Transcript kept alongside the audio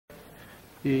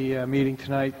the meeting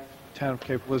tonight, Town of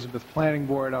Cape Elizabeth Planning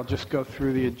Board. I'll just go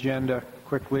through the agenda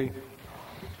quickly.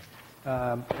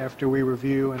 After we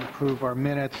review and approve our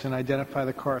minutes and identify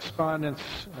the correspondence,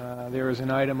 there is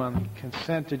an item on the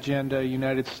consent agenda,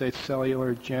 United States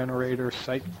Cellular Generator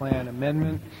Site Plan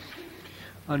Amendment.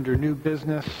 Under new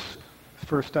business,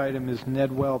 first item is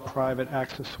Nedwell Private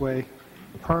Accessway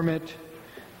Permit.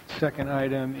 Second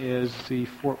item is the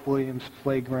Fort Williams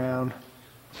Playground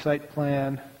Site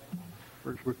Plan,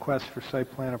 request for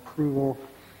site plan approval.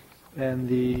 And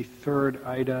the third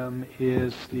item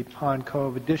is the Pond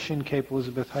Cove Addition, Cape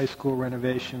Elizabeth High School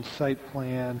renovation site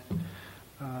plan,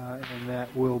 and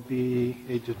that will be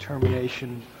a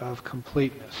determination of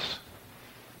completeness.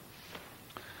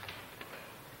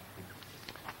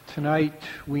 Tonight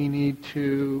we need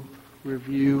to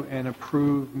review and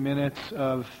approve minutes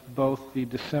of both the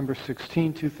December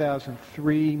 16,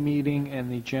 2003 meeting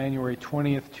and the January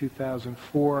 20th,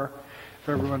 2004. If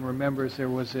everyone remembers, there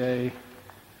was a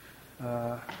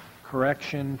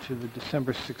correction to the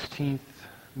December 16th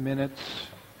minutes,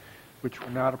 which were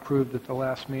not approved at the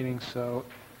last meeting, so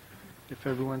if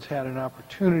everyone's had an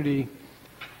opportunity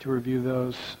to review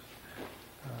those,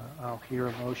 I'll hear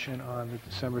a motion on the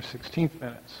December 16th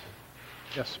minutes.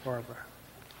 Yes, Barbara.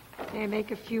 May I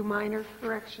make a few minor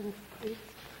corrections, please?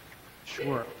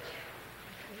 Sure.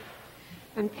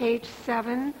 On page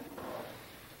 7,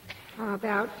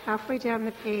 about halfway down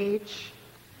the page,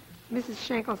 Mrs.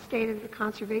 Schenkel stated the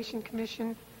Conservation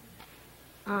Commission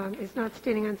is not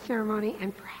standing on ceremony,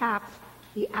 and perhaps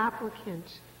the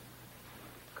applicant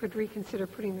could reconsider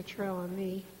putting the trail on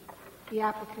the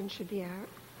applicant should be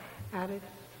added.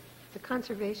 The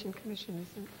Conservation Commission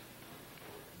isn't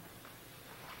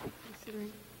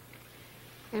considering.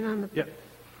 And on the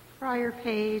prior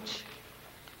page,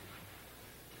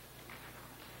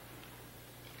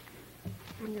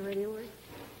 when you're ready, Lori.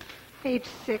 Page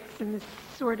 6, and this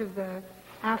sort of the,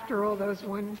 after all those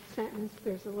one sentence,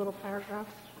 there's a little paragraph.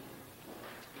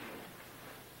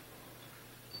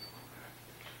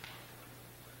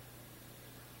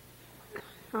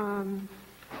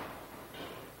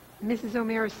 Mrs.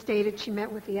 O'Meara stated she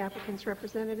met with the applicant's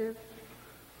representative.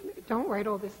 Don't write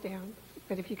all this down,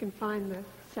 but if you can find the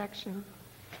section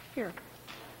here,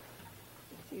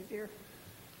 it's easier.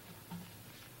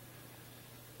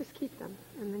 Just keep them,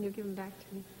 and then you'll give them back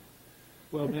to me.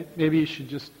 Well, maybe you should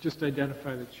just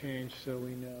identify the change so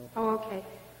we know. Oh, okay.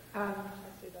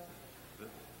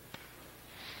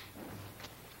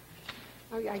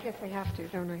 Oh, yeah, I guess I have to,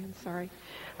 don't I? I'm sorry.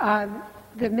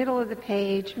 The middle of the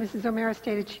page, Mrs. O'Meara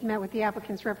stated she met with the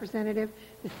applicant's representative.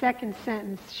 The second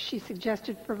sentence, she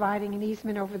suggested providing an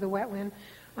easement over the wetland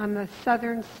on the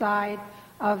southern side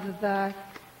of the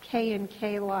K and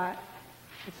K lot.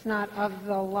 It's not of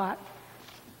the lot,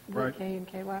 the right. K and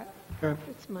K lot. Okay.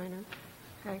 It's minor.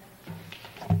 Okay.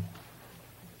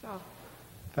 So.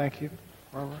 Thank you,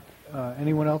 Barbara.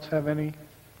 Anyone else have any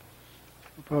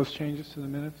proposed changes to the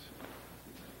minutes?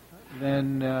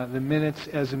 Then the minutes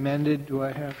as amended, do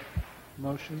I have a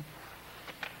motion?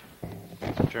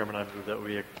 Mr. Chairman, I move that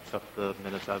we accept the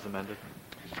minutes as amended.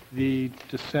 The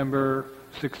December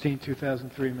 16,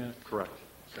 2003 minutes. Correct.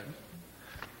 Second.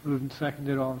 Moved and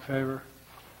seconded, all in favor?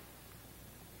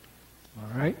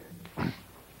 All right.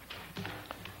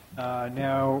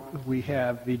 Now we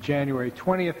have the January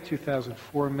 20th,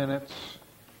 2004 minutes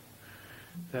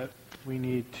that we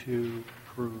need to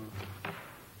approve.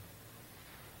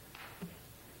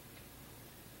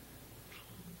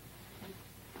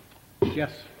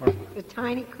 Yes, Barbara. The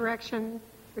tiny correction,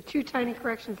 or two tiny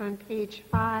corrections on page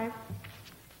 5.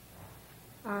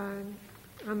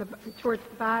 Towards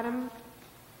the bottom,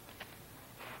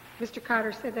 Mr.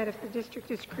 Cotter said that if the district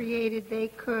is created, they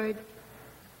could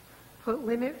put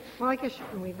limit. Well, I guess you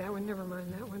can leave that one. Never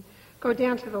mind that one. Go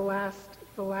down to the last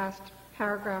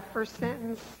paragraph, first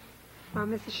sentence.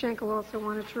 Mrs. Schenkel also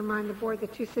wanted to remind the board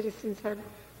that 2 citizens had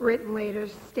written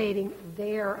letters stating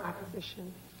their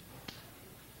opposition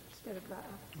instead of that.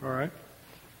 All right.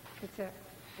 That's it.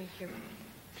 Thank you.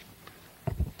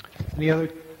 Any other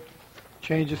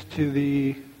changes to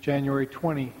the January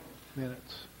 20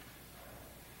 minutes?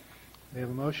 May I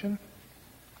have a motion?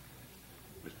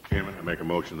 Mr. Chairman, I make a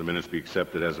motion the minutes be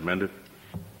accepted as amended.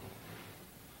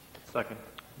 Second.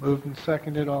 Moved and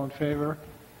seconded, all in favor?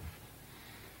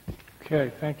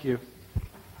 Okay, thank you.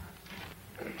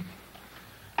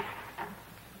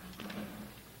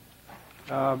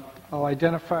 I'll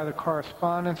identify the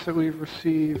correspondence that we've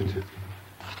received.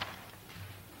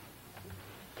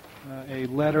 A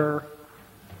letter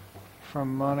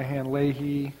from Monahan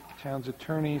Leahy, town's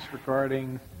attorneys,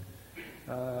 regarding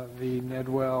the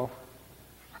Nedwell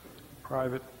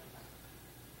private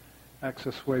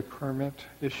access way permit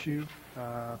issue.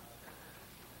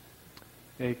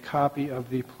 A copy of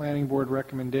the Planning Board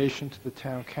recommendation to the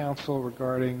Town Council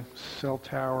regarding cell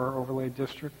tower overlay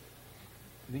district.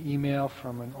 An email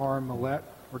from an R. Millette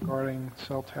regarding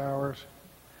cell towers.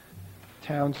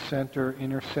 Town Center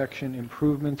intersection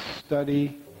improvements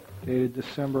study dated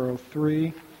December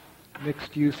 03.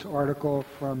 Mixed-use article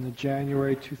from the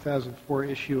January 2004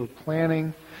 issue of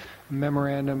Planning. A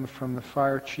memorandum from the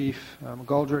Fire Chief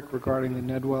McGoldrick regarding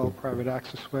the Nedwell private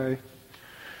access way.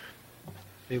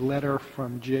 A letter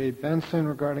from Jay Benson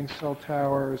regarding cell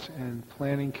towers, and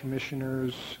Planning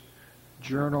Commissioner's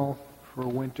Journal for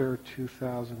winter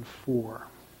 2004.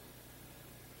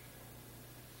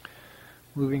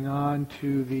 Moving on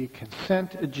to the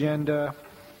consent agenda.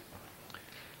 I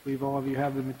believe all of you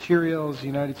have the materials.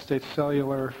 United States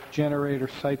Cellular Generator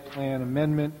Site Plan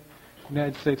Amendment.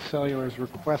 United States Cellular is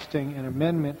requesting an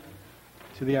amendment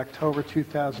to the October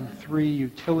 2003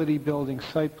 utility building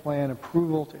site plan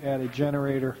approval to add a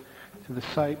generator to the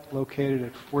site located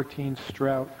at 14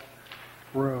 Strout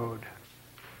Road.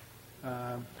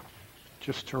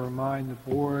 Just to remind the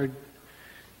board,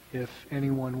 if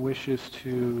anyone wishes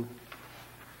to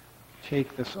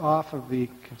take this off of the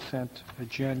consent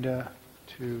agenda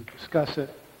to discuss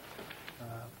it,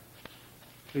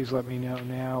 please let me know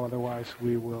now, otherwise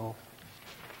we will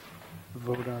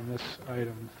vote on this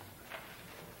item.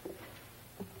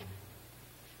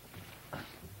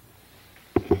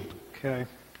 Okay.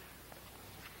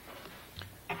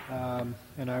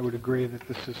 And I would agree that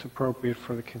this is appropriate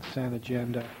for the consent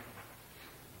agenda.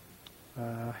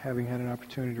 Having had an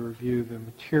opportunity to review the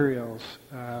materials,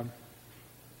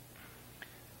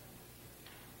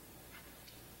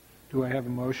 do I have a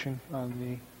motion on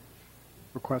the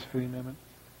request for the amendment?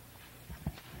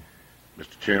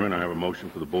 Mr. Chairman, I have a motion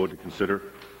for the board to consider.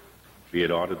 Be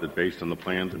it ordered that based on the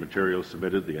plans and materials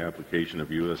submitted, the application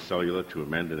of U.S. Cellular to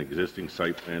amend an existing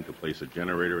site plan to place a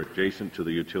generator adjacent to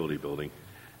the utility building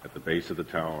at the base of the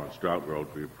tower on Strout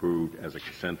Road be approved as a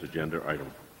consent agenda item.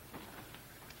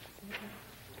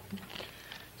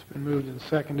 It's been moved and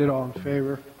seconded. All in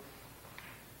favor?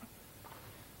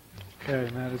 Okay,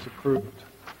 and that is approved.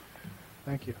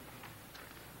 Thank you.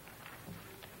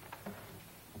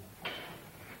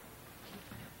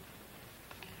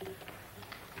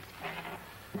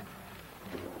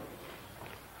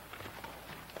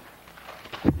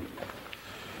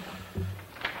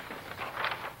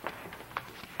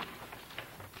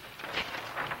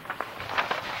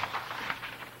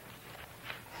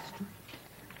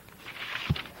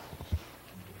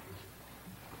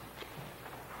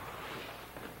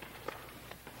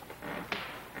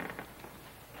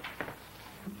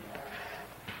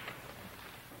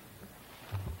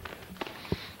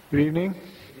 Good evening.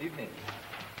 Good evening.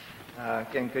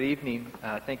 Again, good evening.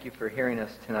 Thank you for hearing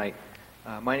us tonight.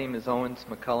 My name is Owens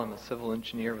McCullum, a civil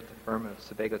engineer with the firm of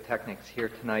Sebago Technics, here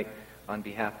tonight on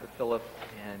behalf of Philip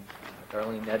and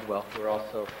Darlene Nedwell, who are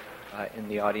also in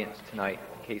the audience tonight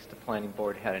in case the planning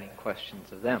board had any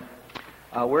questions of them.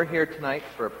 We're here tonight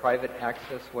for a private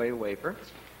access way waiver.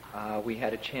 We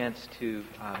had a chance to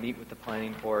meet with the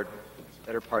planning board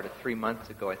better part of 3 months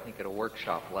ago, I think at a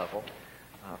workshop level.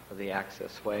 For the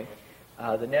access way.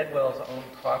 The Nedwells own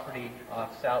property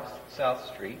off South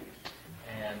Street,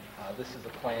 and this is a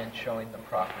plan showing the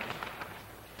property.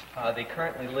 They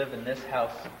currently live in this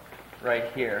house right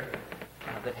here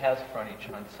that has frontage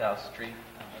on South Street.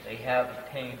 They have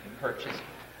obtained and purchased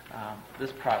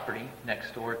this property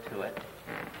next door to it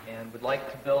and would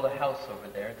like to build a house over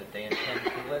there that they intend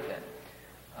to live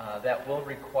in. That will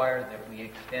require that we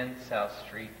extend South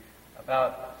Street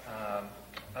about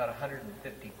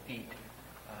 150 feet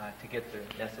to get the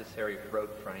necessary road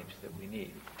frontage that we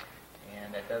need.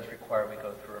 And that does require we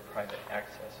go through a private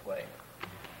access way.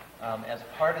 As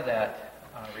part of that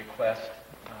request,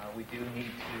 we do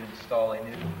need to install a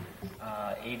new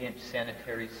 8-inch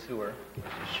sanitary sewer, which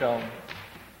is shown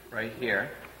right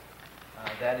here.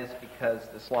 That is because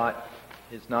this lot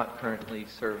is not currently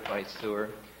served by sewer,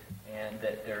 and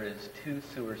that there is 2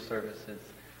 sewer services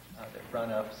that run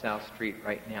up South Street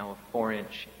right now, a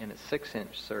 4-inch and a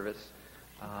 6-inch service.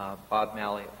 Bob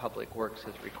Malley of Public Works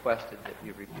has requested that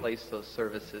we replace those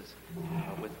services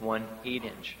with one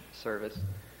 8-inch service.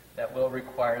 That will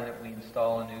require that we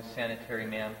install a new sanitary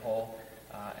manhole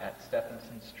at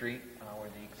Stephenson Street, where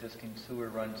the existing sewer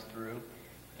runs through,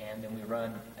 and then we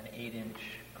run an 8-inch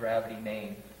gravity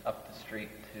main up the street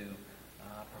to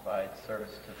provide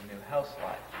service to the new house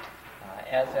lot.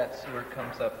 As that sewer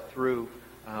comes up through,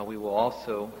 we will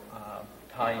also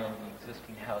tie in the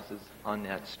existing houses on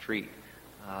that street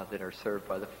that are served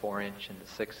by the 4-inch and the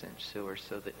 6-inch sewer,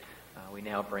 so that we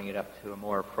now bring it up to a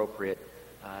more appropriate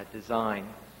design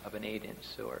of an 8-inch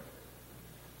sewer.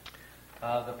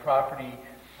 The property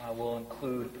will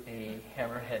include a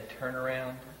hammerhead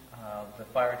turnaround. The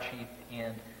fire chief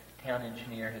and town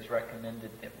engineer has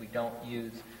recommended that we don't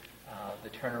use the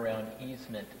turnaround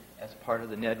easement as part of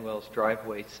the Nedwell's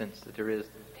driveway, since that there is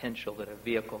the potential that a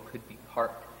vehicle could be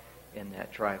parked in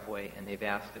that driveway, and they've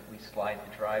asked that we slide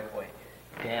the driveway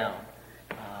down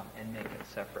and make it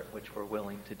separate, which we're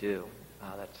willing to do.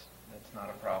 That's not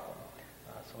a problem.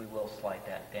 So we will slide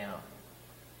that down.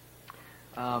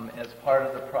 As part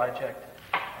of the project,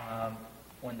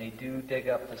 when they do dig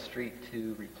up the street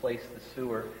to replace the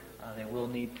sewer, they will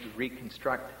need to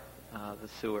reconstruct the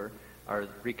sewer, or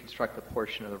reconstruct the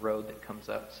portion of the road that comes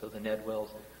up. So the Nedwells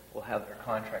will have their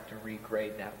contractor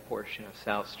regrade that portion of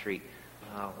South Street.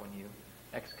 When you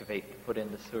excavate to put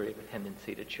in the sewer, you have a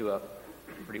tendency to chew up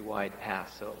a pretty wide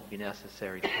path, so it will be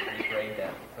necessary to regrade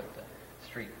that and put the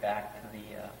street back to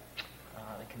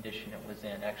the condition it was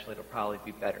in. Actually, it'll probably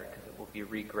be better because it will be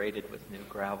regraded with new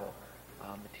gravel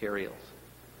materials.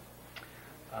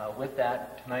 With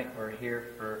that, tonight we're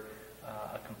here for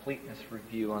a completeness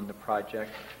review on the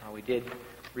project. We did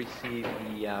receive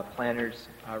the planner's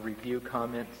review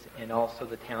comments and also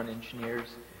the town engineer's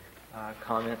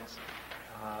comments.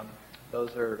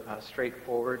 Those are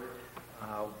straightforward.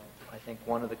 I think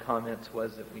one of the comments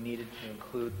was that we needed to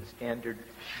include the standard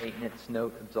maintenance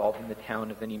note absolving the town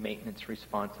of any maintenance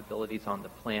responsibilities on the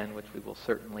plan, which we will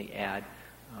certainly add.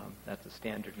 That's a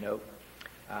standard note.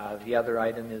 The other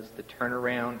item is the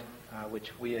turnaround,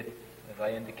 which we had, as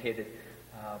I indicated,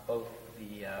 both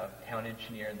the town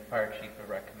engineer and the fire chief have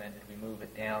recommended we move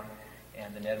it down,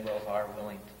 and the Nedwells are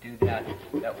willing to do that.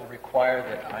 That will require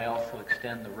that I also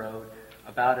extend the road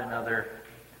about another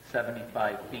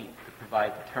 75 feet to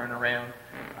provide the turnaround.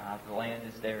 The land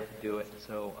is there to do it,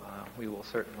 so we will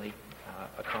certainly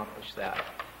accomplish that.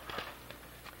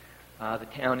 The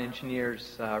town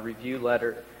engineer's review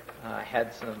letter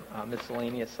had some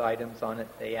miscellaneous items on it.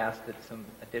 They asked that some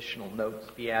additional notes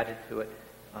be added to it,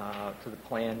 to the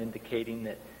plan, indicating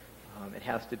that it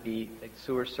has to be, like,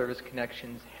 sewer service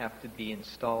connections have to be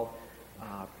installed,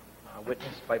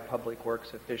 witnessed by public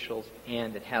works officials,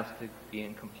 and it has to be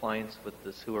in compliance with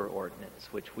the sewer ordinance,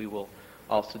 which we will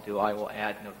also do. I will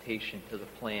add notation to the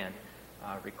plan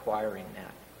requiring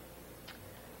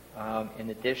that.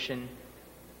 In addition,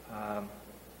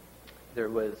 there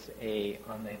was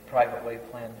on the private way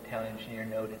plan, the town engineer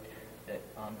noted that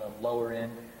on the lower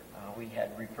end, we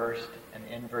had reversed an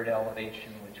invert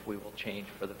elevation, which we will change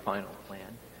for the final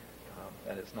plan.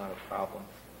 That is not a problem.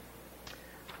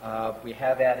 We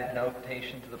have added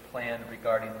notation to the plan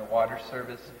regarding the water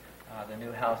service. The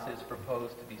new house is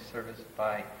proposed to be serviced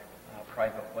by a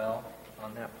private well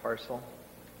on that parcel.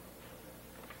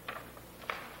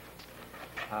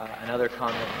 Another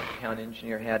comment the town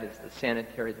engineer had is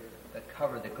the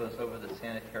cover that goes over the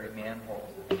sanitary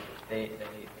manholes. The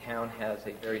town has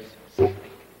a very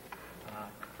specific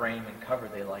frame and cover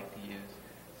they like to use,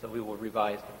 so we will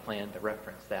revise the plan to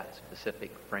reference that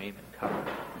specific frame and cover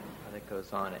that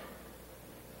goes on it.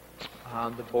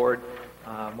 The board,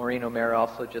 Maureen O'Mara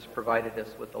also just provided us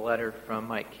with a letter from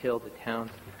Mike Hill. The town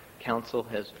council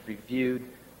has reviewed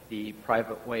the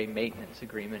private way maintenance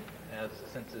agreement.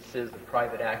 Since this is a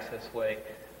private access way,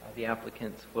 the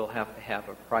applicants will have to have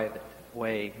a private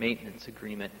way maintenance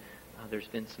agreement. There's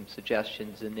been some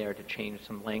suggestions in there to change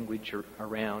some language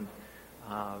around,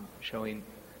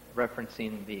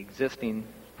 referencing the existing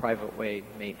private way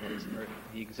maintenance, or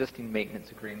the existing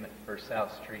maintenance agreement for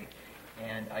South Street,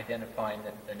 and identifying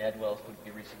that the Nedwells would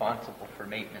be responsible for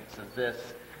maintenance of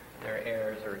this, their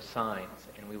heirs or assigns,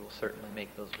 and we will certainly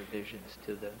make those revisions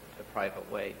to the private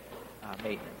way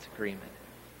maintenance agreement.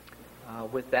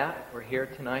 With that, we're here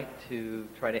tonight to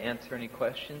try to answer any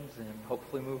questions and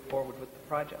hopefully move forward with the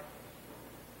project.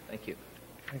 Thank you.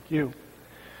 Thank you.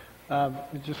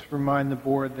 Just remind the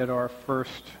board that our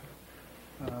first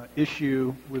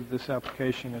issue with this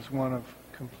application is one of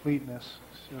completeness,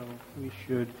 so we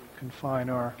should confine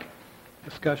our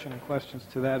discussion and questions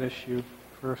to that issue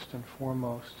first and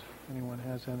foremost. If anyone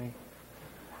has any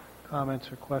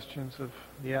comments or questions of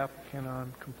the applicant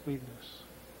on completeness.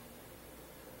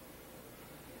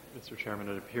 Mr. Chairman,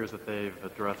 it appears that they've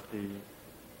addressed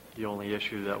the only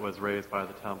issue that was raised by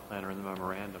the town planner in the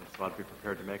memorandum, so I'd be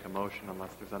prepared to make a motion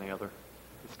unless there's any other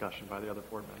discussion by the other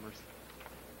board members.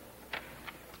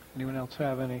 Anyone else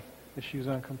have any issues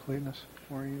on completeness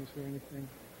for you? Is there anything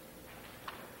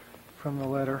from the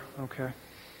letter? Okay.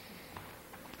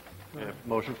 A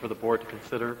motion for the board to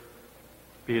consider.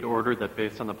 Be it ordered that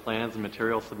based on the plans and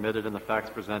materials submitted and the facts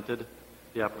presented,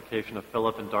 the application of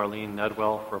Philip and Darlene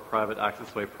Nedwell for a private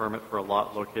accessway permit for a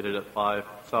lot located at 5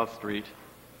 South Street,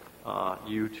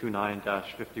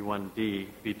 U29-51D,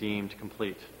 be deemed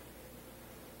complete.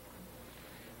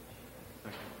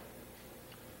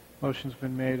 Motion's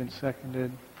been made and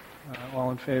seconded. All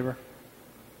in favor?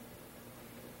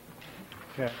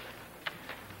 Okay.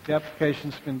 The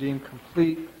application's been deemed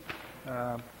complete.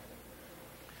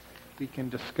 We can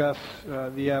discuss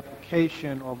the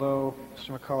application, although,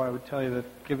 Mr. McCullough, I would tell you that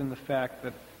given the fact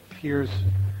that it appears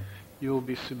you will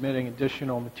be submitting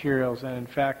additional materials and, in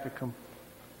fact, a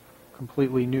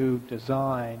completely new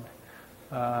design,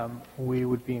 we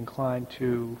would be inclined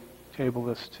to table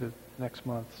this to next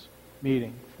month's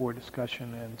meeting for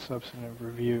discussion and substantive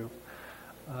review.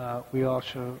 We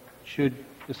also should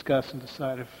discuss and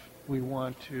decide if we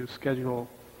want to schedule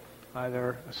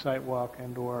either a site walk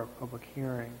and or a public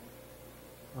hearing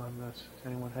on this. Does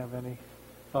anyone have any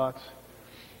thoughts?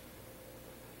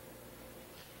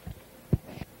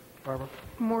 Barbara?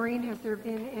 Maureen, has there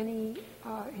been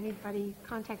anybody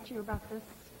contact you about this?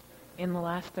 In the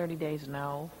last 30 days,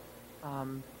 no.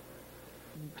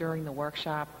 During the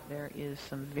workshop, the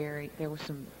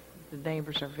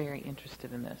neighbors are very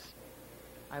interested in this.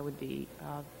 I would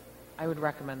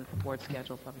recommend that the board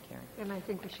schedule a public hearing. And I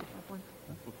think we should have one.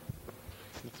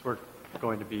 Since we're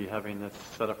going to be having this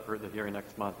set up for the hearing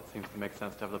next month, it seems to make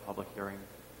sense to have the public hearing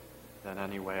then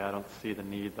anyway. I don't see the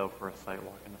need, though, for a site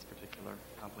walk in this particular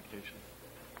application.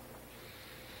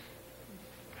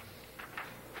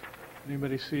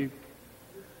 Anybody see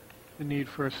the need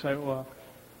for a site walk?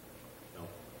 No.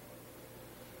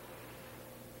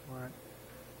 All right.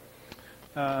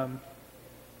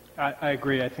 I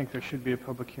agree. I think there should be a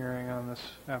public hearing on this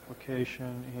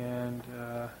application, and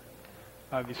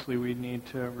obviously we need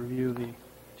to review the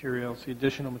materials, the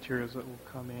additional materials that will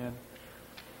come in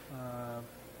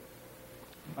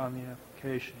on the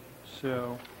application.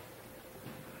 So,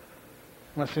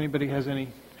 unless anybody has any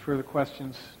further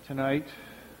questions tonight,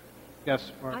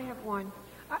 yes, Mark? I have one.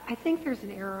 I think there's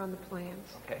an error on the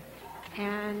plans. Okay.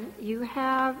 And you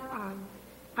have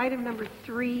item number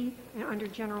 3 under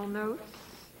general notes.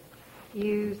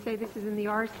 You say this is in the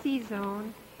RC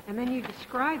zone, and then you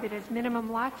describe it as minimum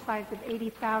lot size of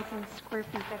 80,000 square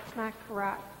feet. That's not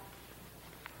correct.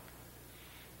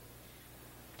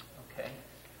 Okay.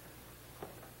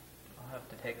 I'll have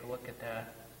to take a look at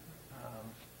that.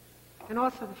 And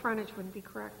also the frontage wouldn't be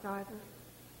correct either.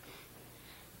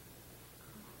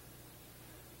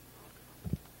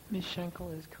 Ms.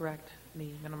 Schenkel is correct.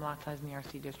 The minimum lot size in the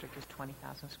RC district is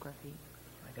 20,000 square feet.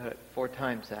 I got it 4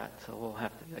 times that, so we'll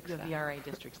have to fix The that. VRA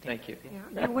district standard. Thank you.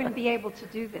 Yeah, you wouldn't be able to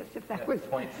do this if that Yeah, was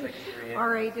 0.638.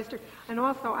 RA district. And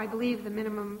also, I believe the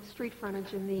minimum street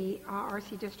frontage in the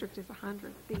RC district is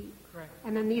 100 feet. Correct.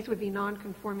 And then these would be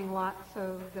non-conforming lots,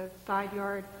 so the side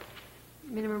yard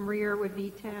minimum rear would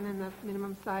be 10 and the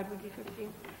minimum side would be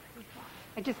 15.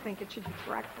 I just think it should be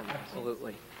correct. on the plans.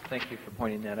 Absolutely. Thank you for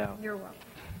pointing that out. You're welcome.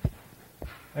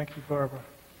 Thank you, Barbara.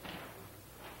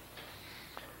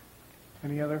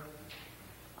 Any other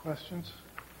questions?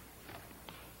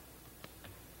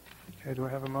 Okay, do I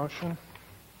have a motion?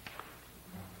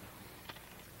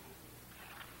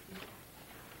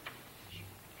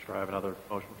 Sure, I have another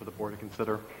motion for the board to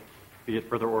consider. Be it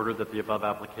further ordered that the above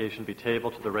application be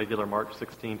tabled to the regular March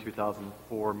 16,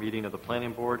 2004 meeting of the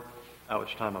Planning Board, at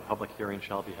which time a public hearing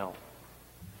shall be held.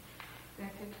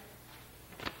 Second.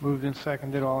 Moved and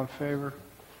seconded, all in favor?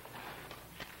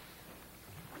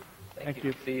 Thank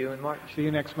you. See you in March. See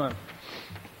you next month.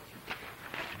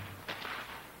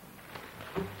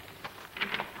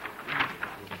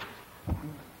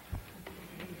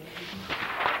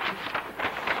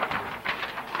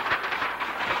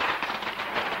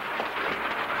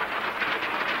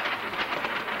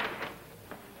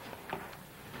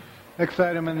 Next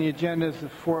item on the agenda is the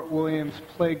Fort Williams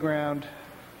Playground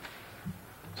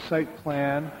site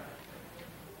plan.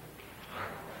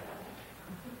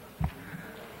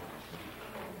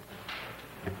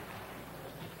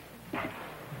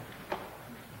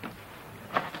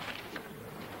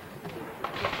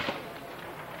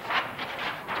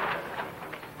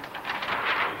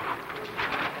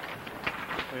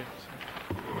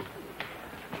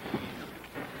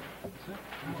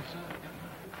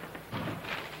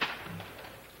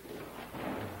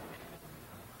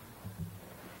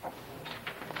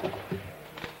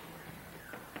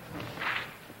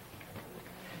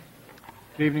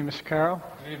 Good evening, Mr. Carroll.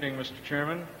 Good evening, Mr.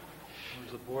 Chairman,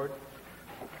 members of the board.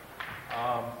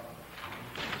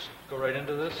 Just go right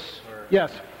into this? Or?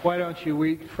 Yes, why don't you?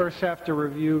 We first have to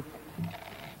review.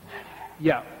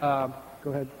 Yeah, go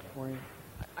ahead, Maureen.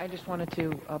 I just wanted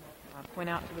to point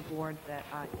out to the board that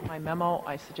in my memo,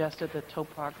 I suggested that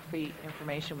topography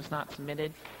information was not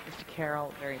submitted. Mr.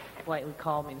 Carroll very politely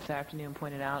called me this afternoon and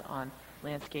pointed out on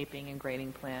landscaping and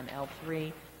grading plan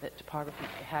L3 that topography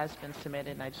has been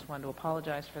submitted, and I just wanted to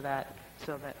apologize for that,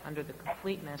 so that under the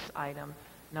completeness item,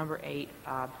 number 8,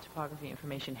 topography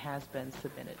information has been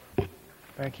submitted.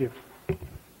 Thank you.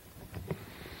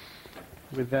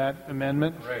 With that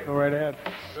amendment, Great. go right ahead.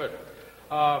 Good.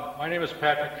 My name is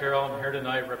Patrick Carroll. I'm here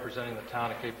tonight representing the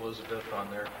town of Cape Elizabeth on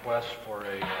their quest for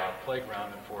a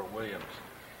playground in Fort Williams.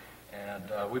 And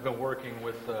we've been working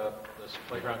with this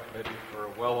playground committee for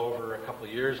well over a couple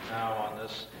of years now on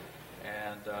this,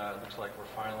 and it looks like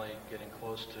we're finally getting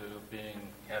close to being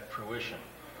at fruition.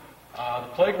 The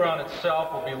playground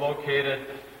itself will be located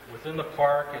within the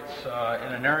park. It's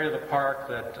in an area of the park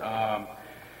that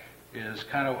is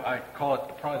kind of, I call it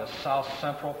probably the south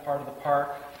central part of the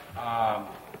park.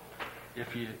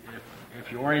 If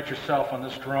you orient yourself on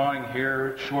this drawing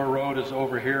here, Shore Road is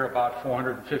over here about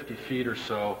 450 feet or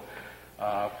so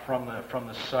from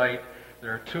the site.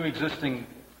 There are 2 existing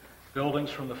buildings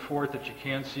from the fort that you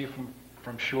can see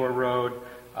from Shore Road.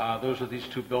 Those are these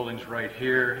 2 buildings right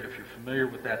here. If you're familiar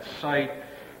with that site,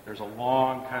 there's a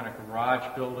long kind of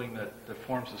garage building that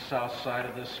forms the south side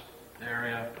of this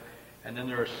area. And then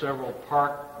there are several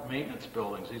park maintenance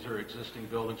buildings. These are existing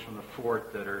buildings from the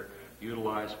fort that are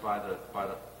utilized by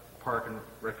the Park and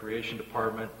Recreation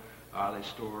Department. They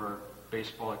store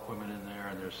baseball equipment in there,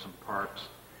 and there's some parks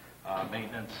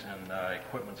maintenance and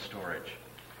equipment storage.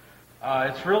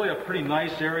 It's really a pretty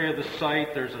nice area of the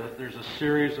site. There's a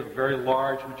series of very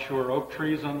large mature oak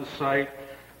trees on the site.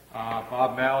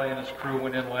 Bob Malley and his crew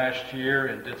went in last year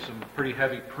and did some pretty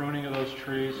heavy pruning of those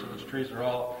trees, so those trees are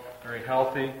all very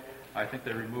healthy. I think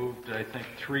they removed,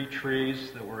 3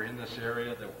 trees that were in this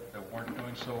area that weren't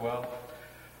doing so well.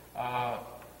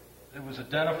 It was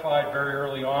identified very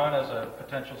early on as a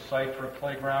potential site for a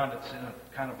playground. It's in a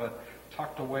kind of a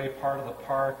tucked away part of the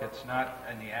park. It's not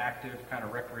in the active kind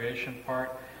of recreation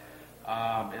part.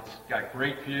 It's got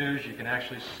great views. You can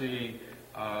actually see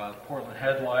Portland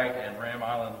Headlight and Ram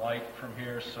Island Light from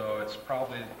here, so it's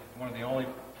probably one of the only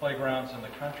playgrounds in the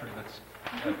country that's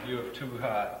got a view of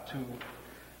two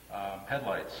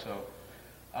headlights. So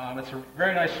it's a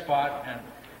very nice spot, and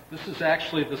this is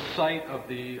actually the site of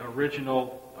the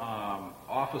original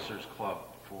officers club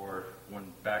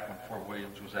back when Fort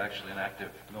Williams was actually an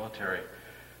active military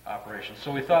operation.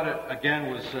 So we thought it again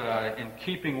was in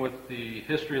keeping with the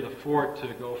history of the fort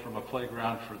to go from a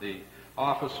playground for the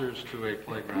officers to a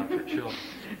playground for children.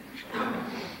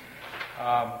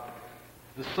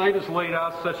 The site is laid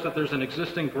out such that there's an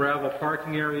existing gravel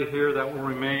parking area here that will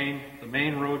remain. The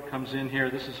main road comes in here.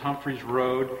 This is Humphreys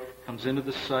Road, comes into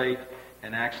the site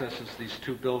and accesses these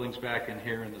 2 buildings back in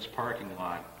here in this parking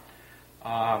lot.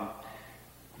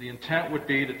 The intent would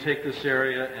be to take this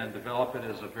area and develop it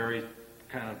as a very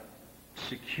kind of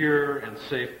secure and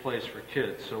safe place for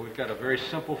kids. So we've got a very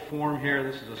simple form here.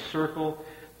 This is a circle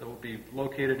that will be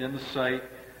located in the site.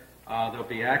 There'll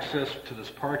be access to this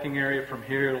parking area from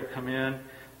here. It'll come in.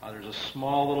 There's a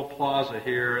small little plaza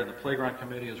here, and the playground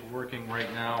committee is working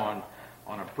right now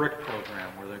on a brick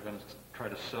program where they're going to try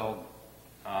to sell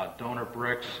donor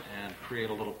bricks and create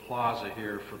a little plaza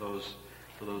here for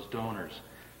those donors.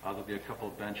 There'll be a couple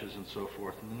of benches and so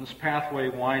forth. And then this pathway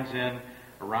winds in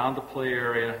around the play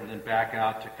area and then back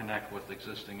out to connect with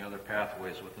existing other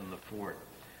pathways within the fort.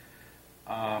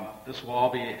 This will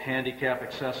all be handicap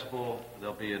accessible.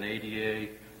 There'll be an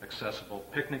ADA accessible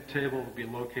picnic table will be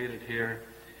located here,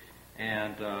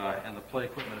 and the play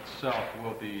equipment itself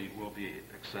will be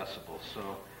accessible.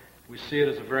 So we see it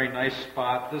as a very nice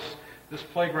spot. This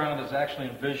playground is actually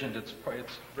envisioned. It's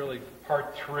really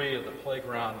part 3 of the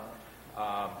playground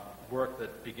work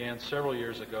that began several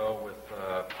years ago with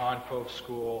Pond Cove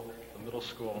School, the middle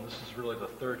school, and this is really the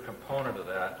 3rd component of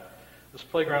that. This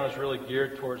playground is really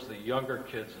geared towards the younger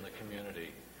kids in the community,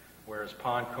 whereas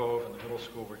Pond Cove and the middle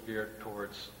school were geared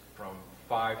towards from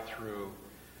 5 through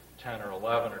 10 or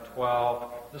 11 or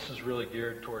 12. This is really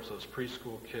geared towards those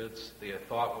preschool kids. The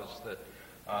thought was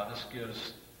that this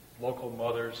gives local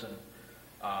mothers and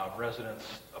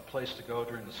residents a place to go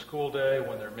during the school day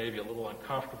when they're maybe a little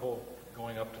uncomfortable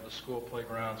going up to the school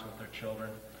playgrounds with their children.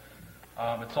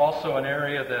 It's also an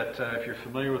area that, if you're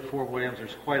familiar with Fort Williams,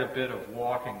 there's quite a bit of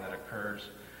walking that occurs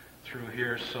through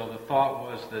here. So the thought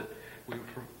was that we would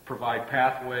provide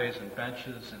pathways and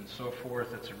benches and so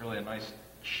forth. It's really a nice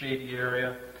shady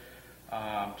area.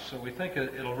 So we think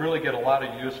it'll really get a lot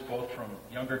of use both from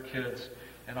younger kids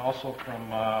and also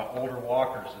from older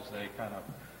walkers as they kind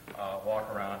of walk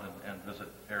around and visit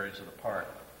areas of the park.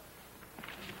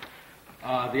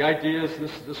 The idea is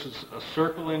this is a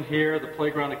circle in here. The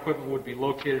playground equipment would be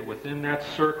located within that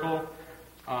circle.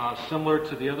 Similar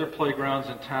to the other playgrounds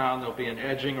in town, there'll be an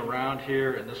edging around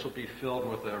here, and this will be filled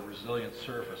with a resilient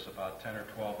surface, about 10 or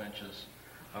 12 inches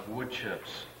of wood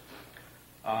chips.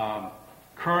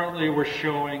 Currently, we're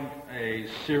showing a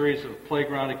series of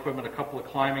playground equipment, a couple of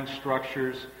climbing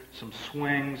structures, some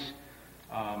swings,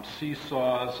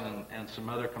 seesaws, and some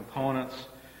other components.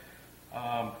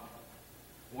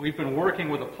 We've been working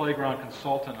with a playground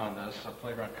consultant on this, a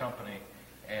playground company,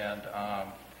 and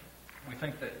we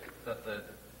think that the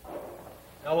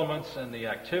elements and the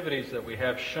activities that we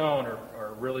have shown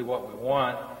are really what we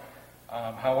want.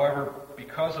 However,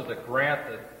 because of the grant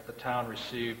that the town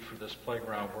received for this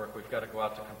playground work, we've got to go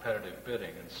out to competitive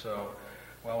bidding. And so,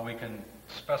 while we can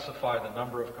specify the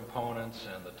number of components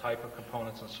and the type of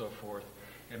components and so forth,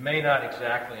 it may not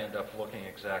exactly end up looking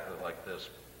exactly like this.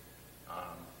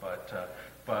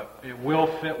 But it will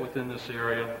fit within this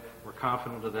area. We're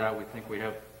confident of that. We think we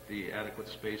have the adequate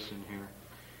space in here.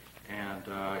 And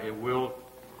it will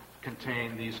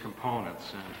contain these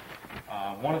components.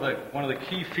 And one of the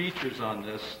key features on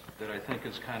this that I think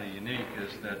is kind of unique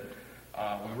is that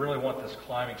we really want this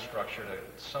climbing structure to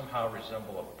somehow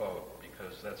resemble a boat,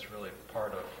 because that's really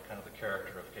part of kind of the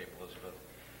character of Cape Elizabeth.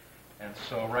 And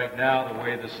so right now, the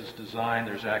way this is designed,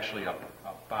 there's actually a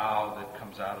bow that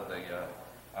comes out of the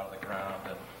ground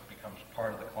and becomes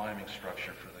part of the climbing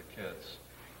structure for the kids.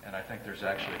 And I think there's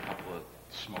actually a couple of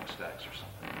smokestacks or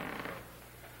something.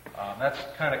 That's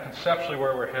kind of conceptually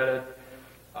where we're headed.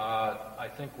 I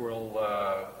think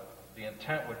the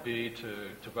intent would be to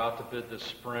go out to bid this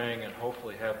spring and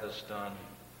hopefully have this done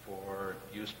for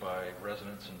use by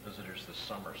residents and visitors this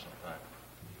summer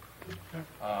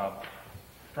sometime.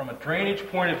 From a drainage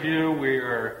point of view, we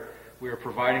are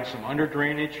providing some under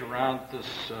drainage around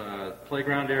this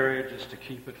playground area just to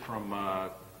keep it from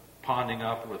ponding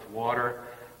up with water.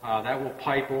 That will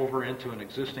pipe over into an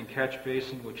existing catch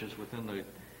basin, which is within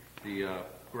the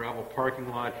gravel parking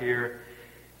lot here.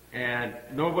 And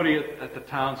nobody at the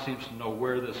town seems to know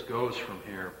where this goes from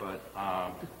here, but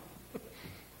I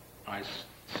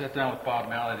sat down with Bob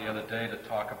Malley the other day to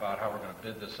talk about how we're going to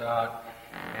bid this out,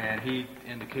 and he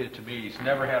indicated to me he's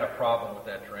never had a problem with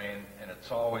that drain, and it's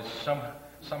always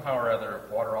somehow or other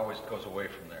water always goes away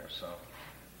from there. So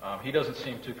he doesn't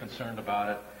seem too concerned about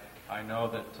it. I know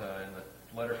that in the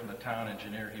letter from the town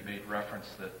engineer, he made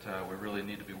reference that we really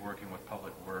need to be working with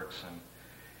Public Works,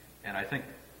 and I think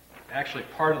actually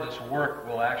part of this work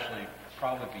will actually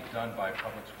probably be done by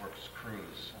Public Works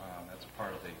crews. That's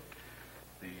part of the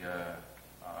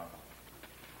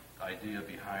idea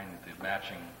behind the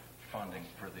matching funding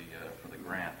for the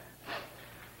grant.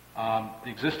 The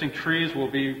existing trees will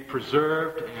be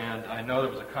preserved, and I know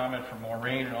there was a comment from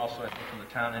Maureen and also I think from the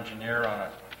town engineer on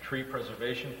a tree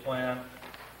preservation plan.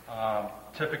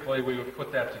 Typically, we would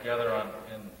put that together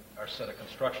in our set of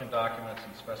construction documents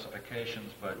and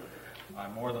specifications, but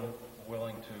I'm more than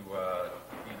willing to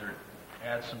either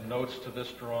add some notes to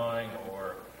this drawing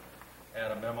or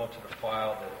add a memo to the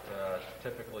file that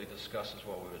typically discusses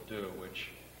what we would do,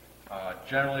 which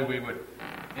generally we would,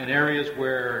 in areas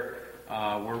where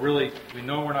we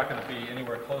know we're not going to be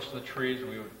anywhere close to the trees,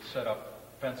 we would set up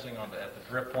fencing at the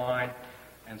drip line.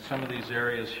 And some of these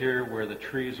areas here where the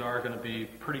trees are going to be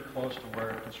pretty close to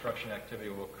where construction activity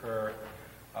will occur,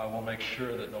 we'll make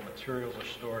sure that no materials are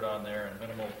stored on there and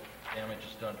minimal damage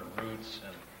is done to roots,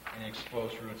 and any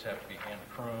exposed roots have to be hand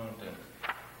pruned,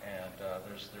 and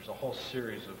there's a whole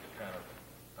series of kind of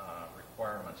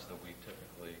requirements that we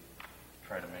typically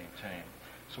try to maintain.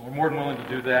 So we're more than willing to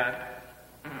do that.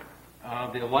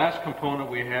 The last component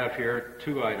we have here,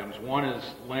 two items. One is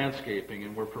landscaping,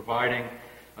 and we're providing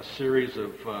a series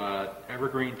of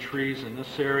evergreen trees in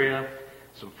this area,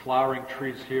 some flowering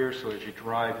trees here, so as you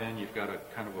drive in, you've got a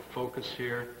kind of a focus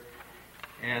here,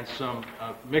 and some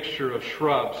mixture of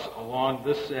shrubs along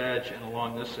this edge and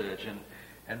along this edge.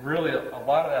 And really, a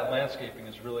lot of that landscaping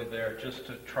is really there just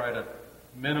to try to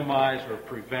minimize or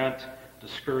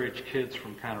discourage kids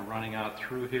from kind of running out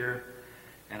through here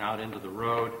and out into the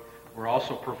road. We're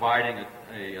also providing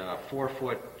a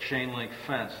 4-foot chain link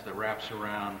fence that wraps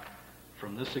around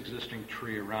from this existing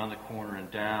tree around the corner and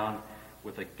down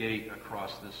with a gate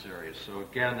across this area. So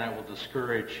again, that will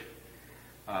discourage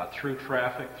through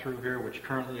traffic through here, which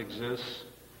currently exists,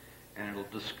 and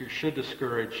should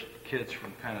discourage kids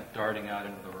from kind of darting out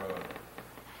into the road.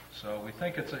 So we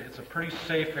think it's a pretty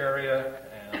safe area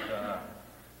and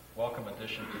welcome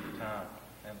addition to the town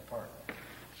and the park.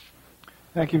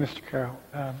 Thank you, Mr. Carroll.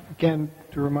 Again,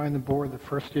 to remind the board, the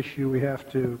first issue we have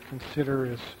to consider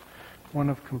is one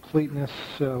of completeness,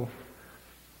 so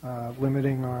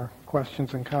limiting our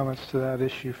questions and comments to that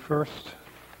issue first.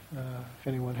 If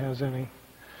anyone has any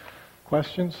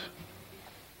questions.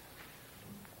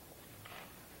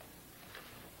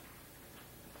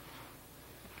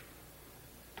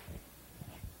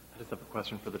 I just have a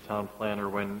question for the town planner.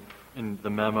 When in the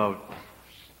memo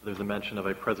there's a mention of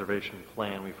a preservation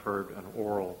plan, we've heard an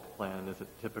oral plan. Is it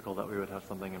typical that we would have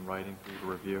something in writing for you to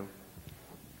review?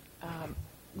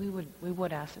 We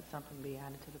would ask that something be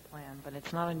added to the plan, but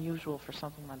it's not unusual for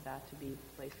something like that to be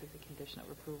placed as a condition of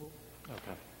approval.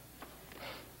 Okay.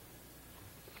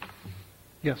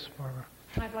 Yes, Barbara.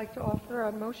 I'd like to offer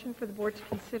a motion for the board to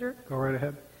consider. Go right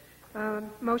ahead.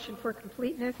 Motion for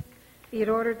completeness. Be it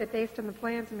ordered that based on the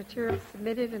plans and materials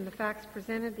submitted and the facts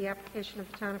presented, the application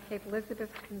of the town of Cape Elizabeth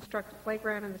to construct a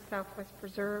playground in the Southwest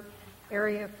Preserve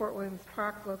area of Fort Williams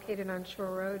Park located on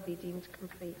Shore Road be deemed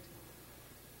complete.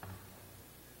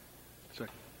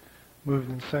 Second. Moved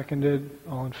and seconded.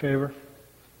 All in favor?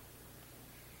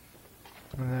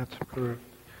 And that's approved.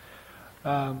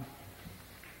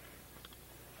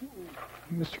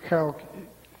 Mr. Carroll,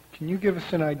 can you give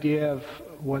us an idea of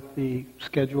what the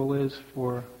schedule is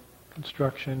for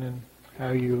construction and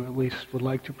how you at least would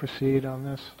like to proceed on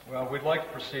this? Well, we'd like to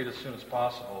proceed as soon as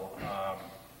possible.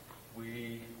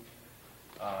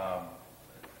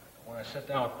 When I sat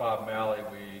down with Bob Malley,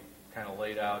 we kind of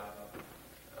laid out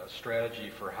a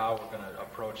strategy for how we're going to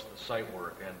approach the site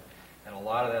work, and a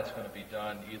lot of that's going to be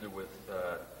done either with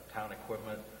town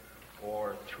equipment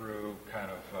or through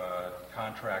kind of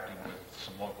contracting with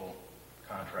some local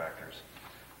contractors.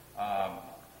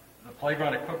 The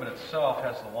playground equipment itself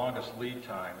has the longest lead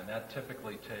time, and that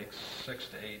typically takes 6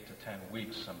 to 8 to 10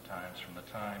 weeks sometimes from the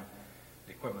time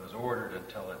the equipment is ordered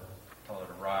until it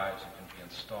arrives and can be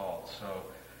installed. So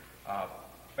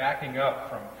backing up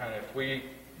from kind of, if we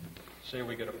say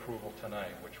we get approval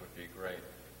tonight, which would be great,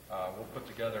 we'll put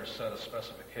together a set of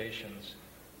specifications.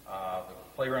 The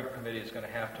playground committee is going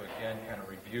to have to, again, kind of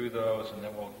review those, and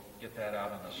then we'll get that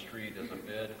out on the street as a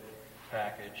bid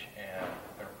package, and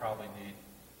we're going to probably need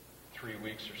 3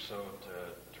 weeks or so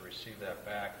to receive that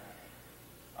back.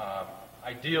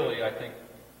 Ideally, I think,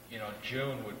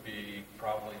 June would be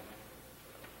probably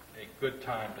a good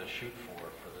time to shoot for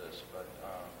this, but,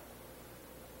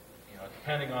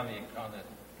 depending on the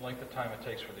length of time it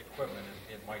takes for the equipment,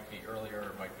 it might be earlier or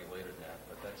it might be later than that,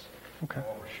 but that's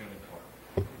what we're shooting for.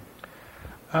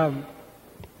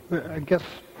 I guess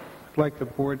I'd like the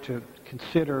board to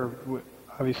consider,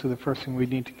 obviously the first thing we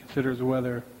need to consider is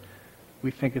whether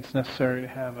we think it's necessary to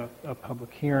have a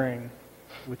public hearing,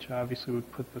 which obviously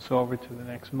would put this over to the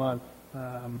next month.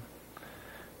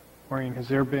 Maureen, has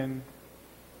there been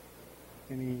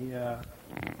any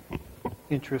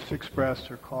interest expressed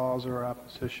or calls or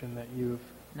opposition that you've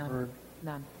heard?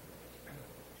 None.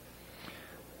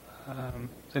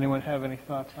 Does anyone have any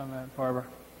thoughts on that, Barbara?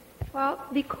 Well,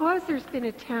 because there's been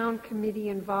a town committee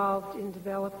involved in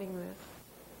developing this,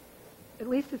 at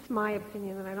least it's my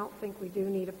opinion that I don't think we do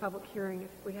need a public hearing if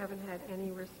we haven't had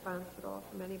any response at all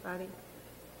from anybody.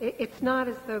 It's not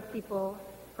as though people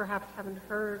perhaps haven't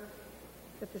heard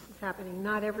that this is happening.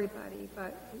 Not everybody,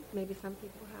 but maybe some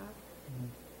people have.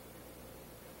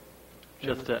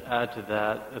 Just to add to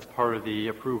that, as part of the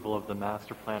approval of the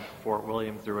master plan for Fort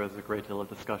Williams, there was a great deal of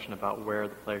discussion about where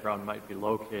the playground might be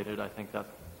located. I think that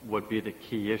would be the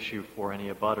key issue for any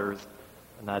abutters,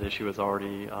 and that issue has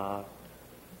already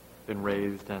been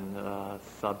raised and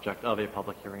subject of a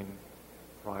public hearing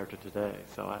prior to today.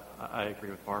 So I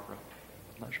agree with Barbara.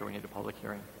 I'm not sure we need a public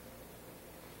hearing.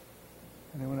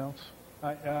 Anyone else?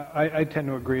 I tend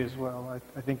to agree as well.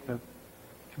 I think the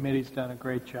committee's done a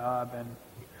great job, and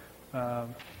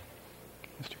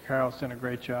Mr. Carroll's done a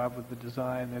great job with the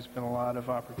design. There's been a lot of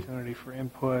opportunity for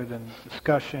input and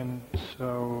discussion,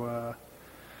 so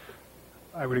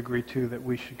I would agree, too, that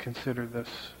we should consider this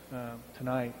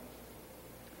tonight.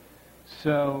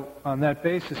 So on that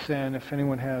basis, then, if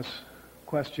anyone has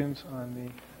questions on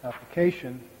the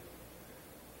application,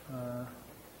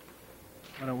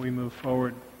 why don't we move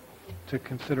forward to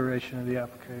consideration of the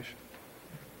application?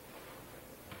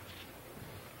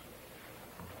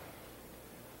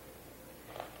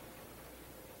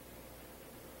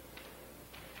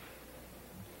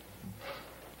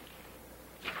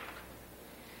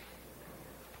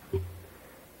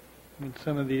 I mean,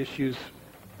 some of the issues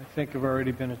I think have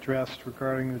already been addressed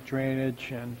regarding the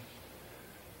drainage, and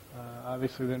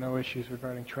obviously there are no issues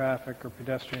regarding traffic or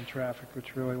pedestrian traffic,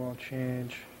 which really won't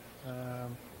change.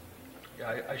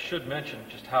 Yeah, I should mention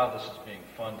just how this is being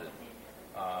funded,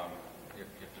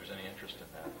 if there's any interest in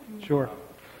that. Sure.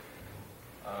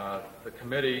 The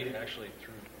committee, actually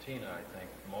through Tina, I think,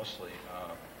 mostly,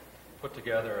 put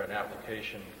together an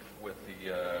application with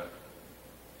the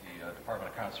the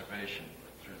Department of Conservation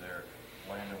through their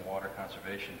Land and Water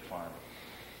Conservation Fund,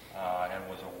 and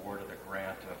was awarded a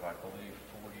grant of, I believe,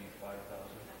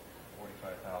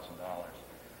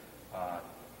 $45,000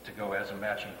 to go as a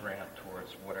matching grant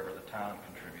towards whatever the town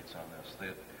contributes on this.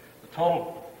 The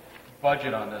total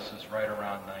budget on this is right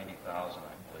around $90,000, I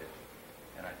believe.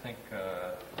 And I think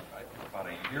about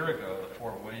a year ago, the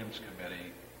Fort Williams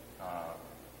Committee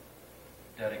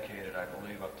dedicated, I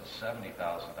believe, up to $70,000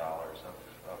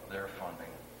 of their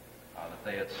funding that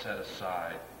they had set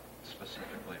aside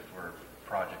specifically for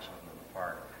projects within the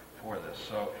park for this.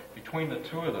 So between the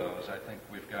two of those, I think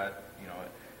we've got,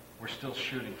 we're still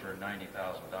shooting for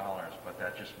 $90,000, but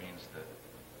that just means that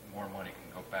more money can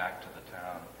go back to the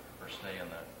town or stay in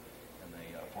the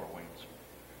Fort Williams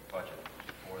budget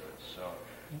for this. So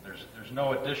there's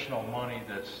no additional money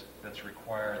that's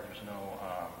required. There's no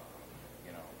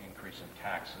increase in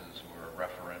taxes or a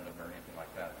referendum or anything like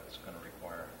that that's going to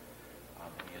require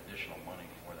any additional money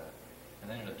for that. And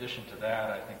then in addition to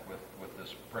that, I think with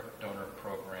this brick donor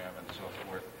program and so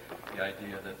forth, the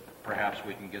idea that perhaps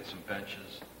we can get some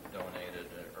benches donated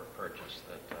or purchased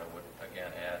that would,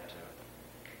 again, add to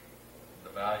the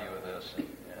value of this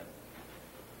and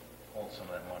hold some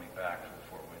of that money back for the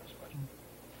Fort Williams budget.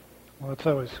 Well, it's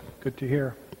always good to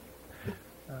hear.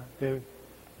 David?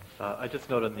 I just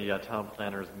noted in the town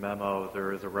planner's memo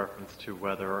there is a reference to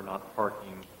whether or not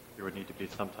parking, there would need to be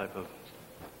some type of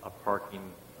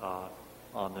parking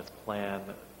on this plan,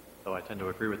 though I tend to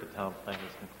agree with the town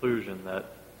planner's conclusion that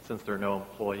since there are no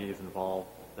employees involved,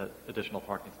 that additional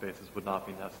parking spaces would not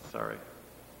be necessary.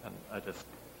 And I just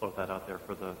float that out there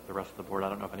for the rest of the board. I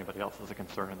don't know if anybody else has a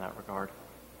concern in that regard.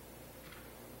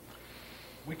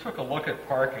 We took a look at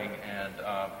parking, and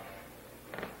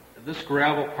this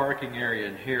gravel parking area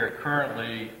in here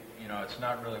currently, it's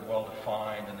not really well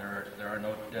defined, and there are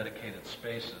no dedicated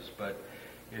spaces. But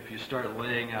if you start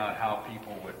laying out how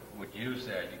people would use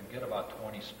that, you can get about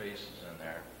 20 spaces in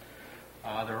there.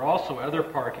 There are also other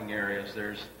parking areas.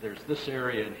 There's this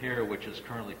area in here which is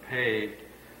currently paved.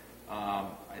 I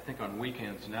think on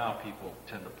weekends now people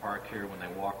tend to park here when they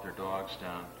walk their dogs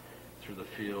down through the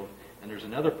field. And there's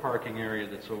another parking area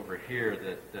that's over here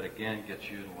that again gets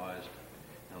utilized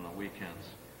on the weekends.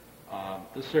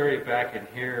 This area back in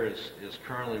here is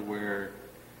currently where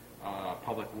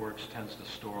Public Works tends to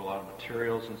store a lot of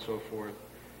materials and so forth.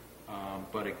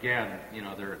 But again,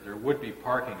 there would be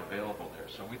parking available there.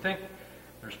 So we think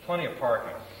there's plenty of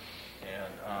parking.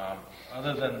 And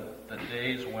other than the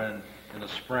days when, in the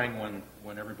spring,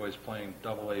 when everybody's playing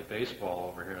AA baseball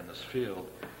over here in this field,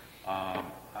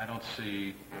 I don't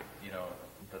see,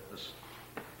 that this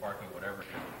parking would ever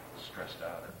be stressed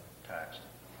out or taxed.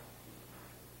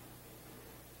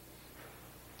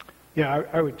 Yeah,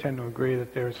 I would tend to agree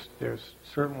that there's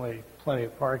certainly plenty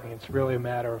of parking. It's really a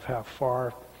matter of how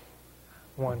far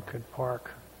one could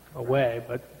park away,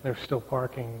 but there's still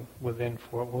parking within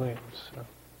Fort Williams, so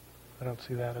I don't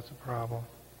see that as a problem.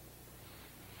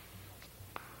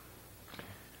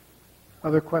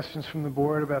 Other questions from the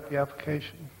board about the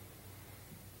application?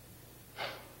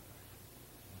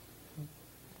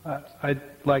 I'd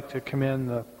like to commend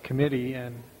the committee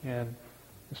and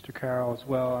Mr. Carroll as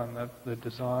well on the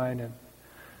design and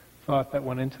thought that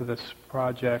went into this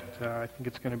project. I think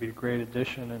it's going to be a great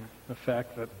addition, and the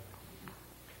fact that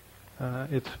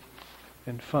it's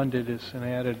been funded is an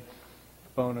added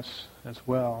bonus as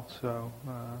well. So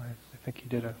I think he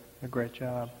did a great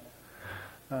job.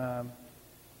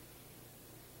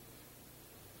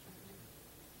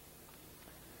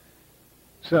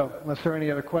 So, unless there are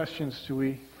any other questions, do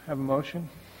we have a motion?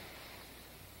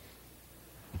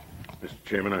 Mr.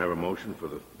 Chairman, I have a motion for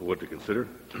the board to consider.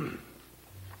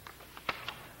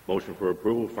 Motion for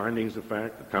approval. Findings of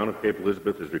fact. The town of Cape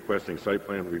Elizabeth is requesting site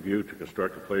plan review to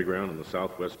construct a playground in the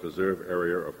Southwest Preserve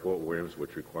area of Fort Williams,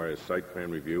 which requires site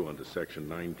plan review under Section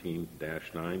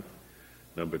 19-9.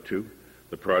 Number 2,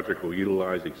 the project will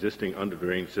utilize existing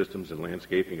under-drain systems and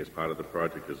landscaping as part of the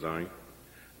project design.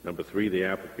 Number 3, the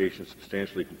application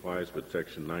substantially complies with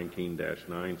Section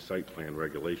 19-9 site plan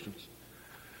regulations.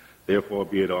 Therefore,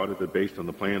 be it ordered that based on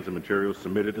the plans and materials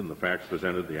submitted and the facts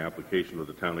presented, the application of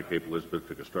the town of Cape Elizabeth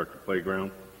to construct a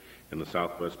playground in the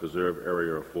Southwest Preserve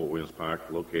area of Fort Williams Park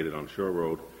located on Shore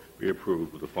Road be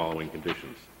approved with the following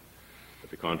conditions. That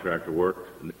the contractor work,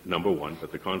 number 1,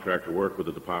 that the contractor work with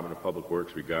the Department of Public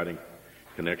Works regarding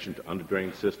connection to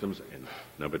under-drain systems, and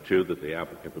number 2, that the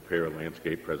applicant prepare a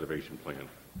landscape preservation plan.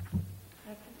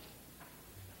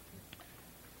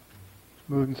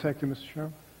 Moved and seconded, Mr.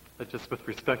 Sherman. Just with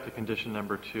respect to condition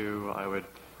number 2, I would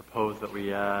propose that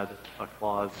we add a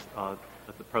clause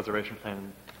that the preservation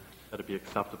plan that it be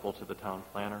acceptable to the town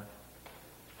planner.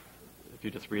 if you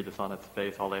just read this on its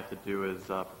face, all they have to do is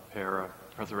prepare a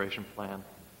preservation plan.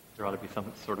 There ought to be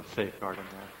some sort of safeguard in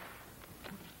there.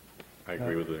 I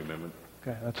agree with the amendment.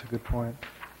 Okay, that's a good point.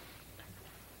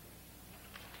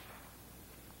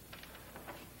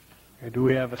 Okay, do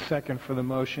we have a second for the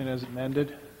motion as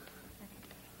amended?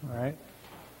 All right.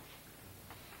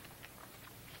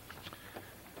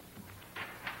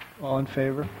 All in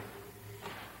favor?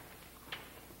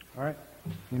 All right.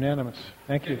 Unanimous.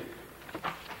 Thank you.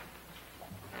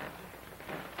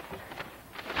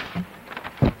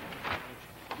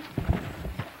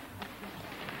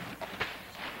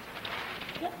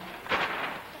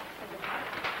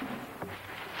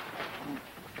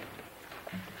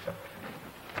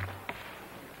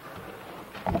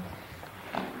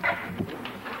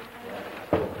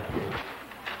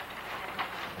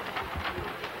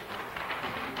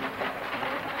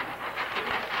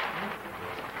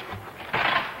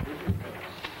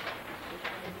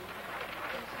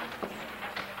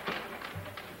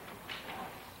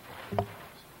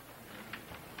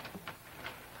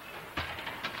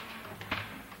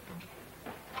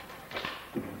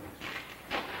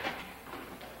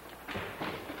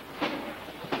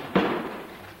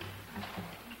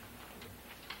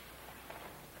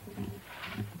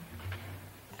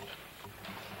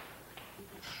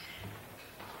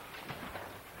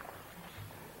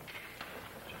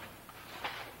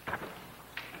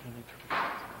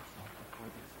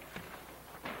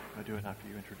 I do it after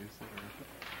you introduce it?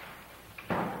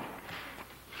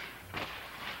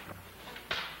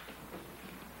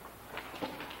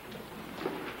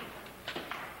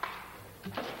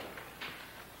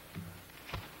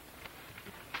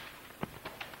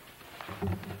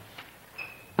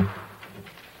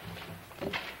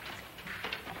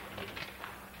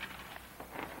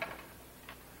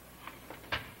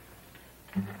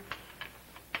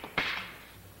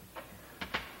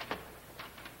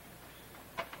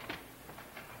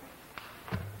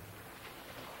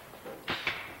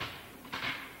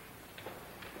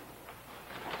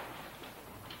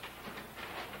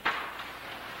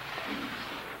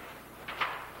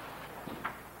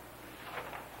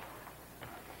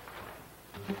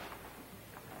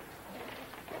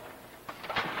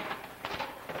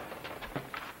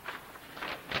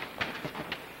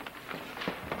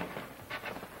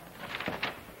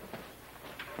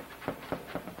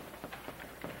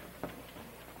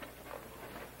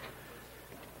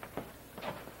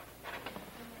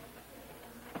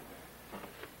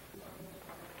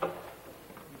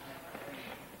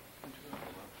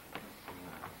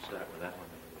 Start with that one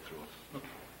and go through it.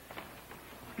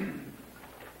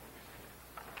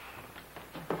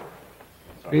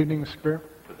 Good evening, Mr. Greer.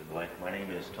 For the delay. My name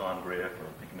is Tom Greer from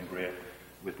Pinkham & Greer.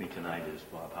 With me tonight is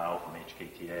Bob Howell from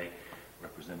HKTA,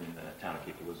 representing the town of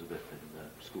Cape Elizabeth and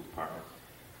the school department.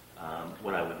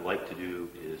 What I would like to do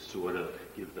is sort of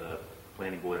give the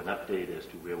planning board an update as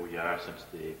to where we are since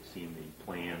they've seen the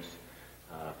plans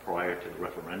prior to the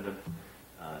referendum.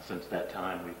 Since that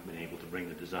time, we've been able to bring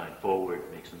the design forward,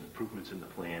 make some improvements in the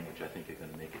plan, which I think are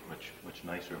going to make it much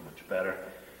nicer and much better.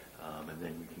 And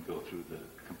then we can go through the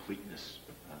completeness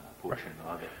portion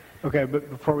of it. Okay, but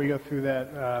before we go through that,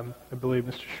 I believe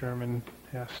Mr. Sherman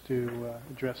has to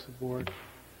address the board.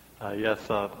 Yes,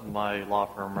 my law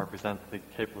firm represents the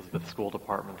Cape Elizabeth School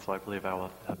Department, so I believe I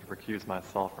will have to recuse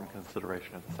myself from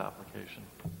consideration of this application.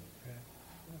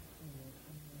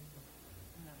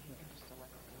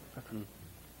 All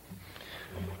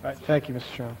right, thank you,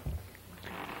 Mr. Sherman.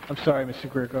 I'm sorry, Mr.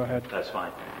 Greer, go ahead. That's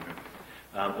fine.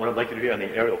 What I'd like to do here on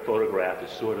the aerial photograph is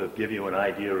sort of give you an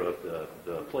idea of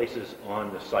the places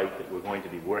on the site that we're going to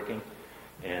be working.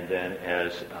 And then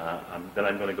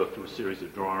I'm going to go through a series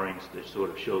of drawings that sort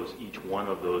of shows each one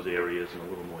of those areas in a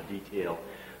little more detail.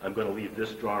 I'm going to leave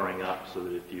this drawing up so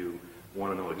that if you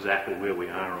want to know exactly where we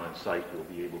are on site, you'll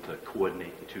be able to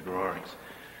coordinate the two drawings.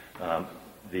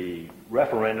 The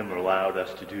referendum allowed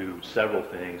us to do several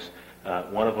things.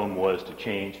 One of them was to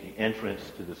change the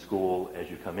entrance to the school as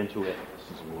you come into it.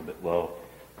 This is a little bit low.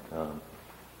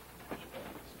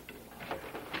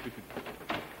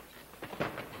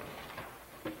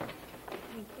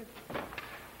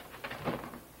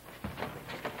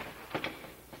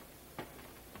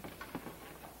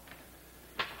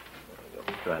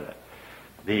 Try that.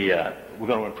 We're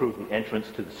going to improve the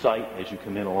entrance to the site as you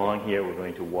come in along here. We're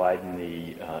going to widen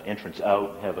the entrance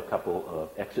out, have a couple of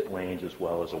exit lanes as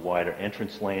well as a wider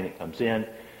entrance lane that comes in.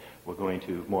 We're going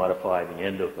to modify the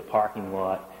end of the parking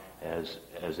lot as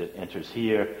it enters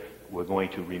here. We're going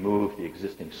to remove the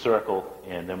existing circle,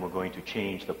 and then we're going to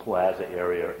change the plaza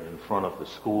area in front of the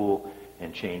school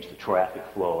and change the traffic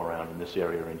flow around in this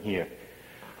area in here.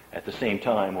 At the same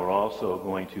time, we're also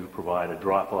going to provide a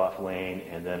drop-off lane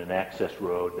and then an access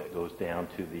road that goes down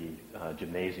to the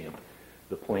gymnasium.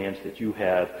 The plans that you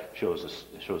have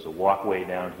shows a walkway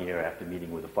down here. After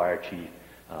meeting with the fire chief,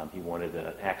 he wanted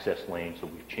an access lane, so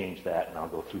we've changed that, and I'll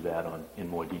go through that in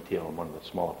more detail on one of the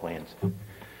smaller plans.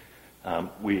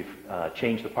 We've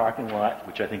changed the parking lot,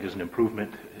 which I think is an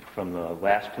improvement from the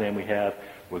last plan we have.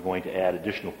 We're going to add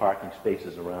additional parking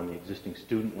spaces around the existing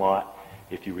student lot.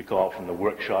 If you recall from the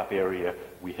workshop area,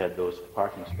 we had those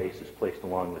parking spaces placed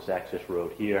along this access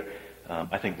road here.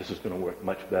 I think this is going to work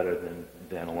much better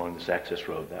than along this access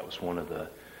road. That was one of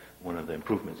the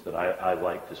improvements that I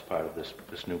liked as part of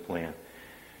this new plan.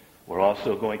 We're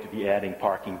also going to be adding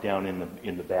parking down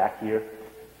in the back here,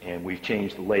 and we've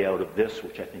changed the layout of this,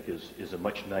 which I think is a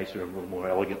much nicer and a little more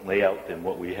elegant layout than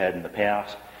what we had in the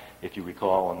past. If you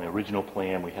recall, on the original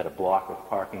plan, we had a block of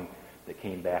parking that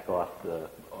came back off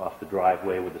the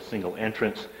driveway with a single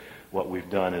entrance. What we've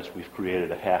done is we've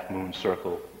created a half-moon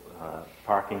circle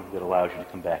parking that allows you to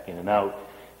come back in and out,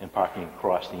 and parking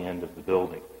across the end of the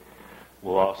building.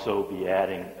 We'll also be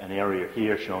adding an area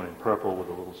here shown in purple with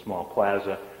a little small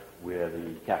plaza where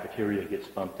the cafeteria gets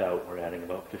bumped out. We're adding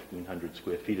about 1,500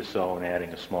 square feet or so and adding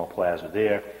a small plaza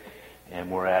there. And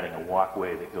we're adding a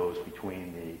walkway that goes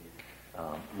between the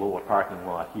lower parking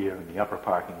lot here and the upper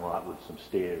parking lot with some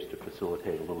stairs to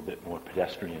facilitate a little bit more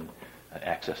pedestrian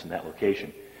access in that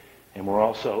location. And we're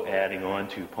also adding on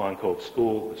to Pond Cove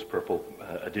School, this purple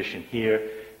addition here,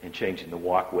 and changing the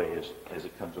walkway as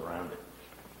it comes around it.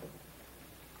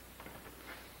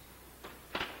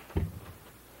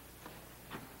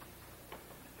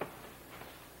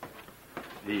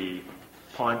 The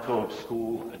Pond Cove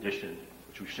School addition,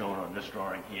 which we've shown on this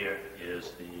drawing here,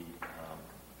 is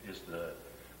the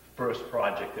first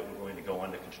project that we're going to go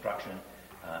under construction.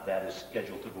 That is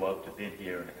scheduled to go out to bid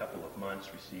here in a couple of months,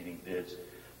 receiving bids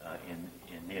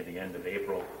in near the end of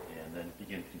April, and then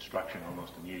begin construction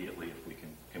almost immediately if we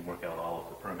can work out all of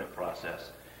the permit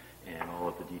process and all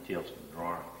of the details of the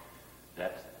drawing.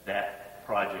 That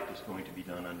project is going to be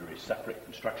done under a separate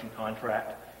construction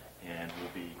contract, and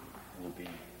will be,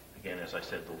 again, as I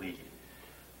said, the lead.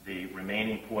 The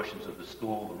remaining portions of the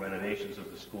school, the renovations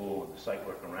of the school, and the site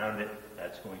work around it,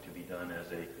 that's going to be done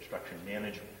as a construction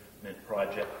management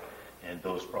project, and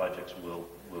those projects will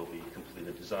be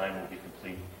completed. The design will be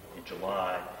complete in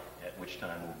July, at which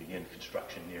time we'll begin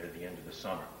construction near the end of the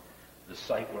summer. The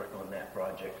site work on that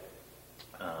project,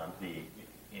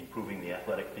 improving the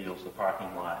athletic fields, the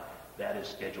parking lot, that is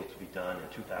scheduled to be done in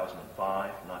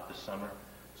 2005, not this summer.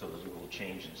 So there's a little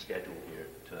change in schedule here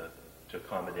to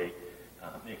accommodate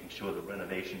making sure the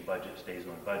renovation budget stays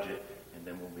on budget, and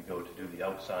then when we go to do the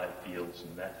outside fields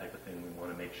and that type of thing, we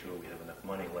want to make sure we have enough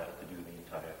money left to do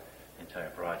the entire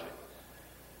project.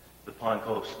 The Pond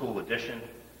Cove School addition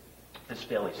is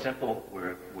fairly simple.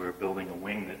 We're building a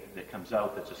wing that comes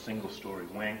out that's a single-story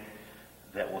wing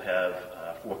that will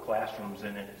have 4 classrooms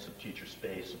in it, some teacher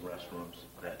space, some restrooms,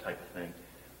 that type of thing.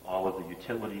 All of the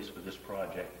utilities for this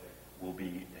project will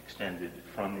be extended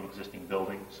from the existing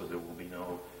building, so there will be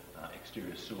no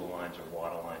exterior sewer lines or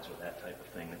water lines or that type of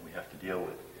thing that we have to deal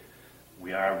with.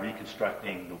 We are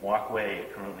reconstructing the walkway.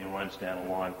 It currently runs down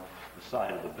along the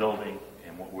side of the building,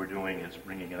 and what we're doing is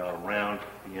bringing it out around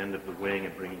the end of the wing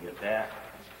and bringing it back.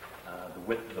 The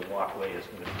width of the walkway is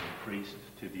going to be increased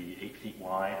to be 8 feet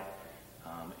wide,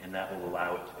 and that will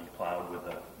allow it to be plowed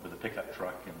with a pickup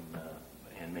truck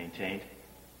and maintained.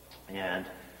 And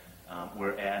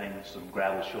we're adding some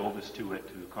gravel shoulders to it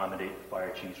to accommodate the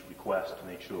fire chief's request to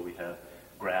make sure we have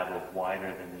gravel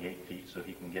wider than the 8 feet so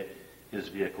he can get his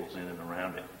vehicles in and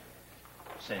around it.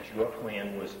 Since your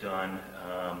plan was done,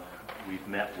 we've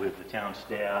met with the town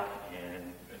staff,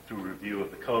 and through review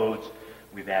of the codes,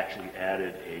 we've actually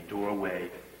added a doorway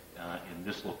in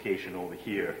this location over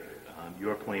here.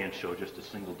 Your plans show just a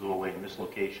single doorway in this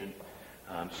location,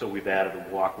 so we've added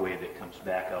a walkway that comes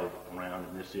back out around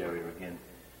in this area again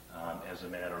as a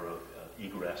matter of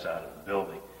egress out of the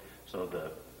building. So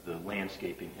the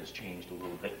landscaping has changed a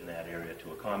little bit in that area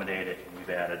to accommodate it, and we've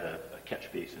added a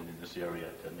catch basin in this area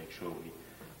to make sure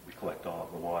we collect all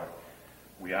of the water.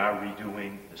 We are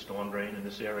redoing the storm drain in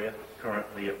this area.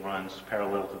 Currently it runs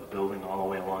parallel to the building all the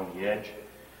way along the edge,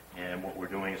 and what we're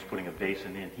doing is putting a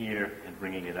basin in here and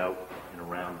bringing it out and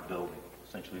around the building.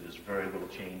 Essentially there's very little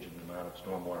change in the amount of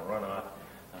stormwater runoff,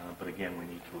 but again we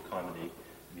need to accommodate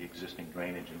the existing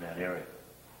drainage in that area.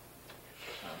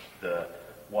 The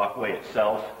walkway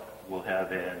itself will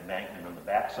have an embankment on the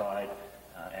backside.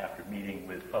 After meeting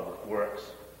with Public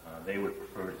Works, they would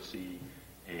prefer to see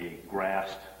a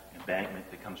grassed embankment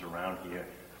that comes around here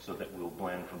so that we'll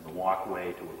blend from the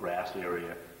walkway to a grassed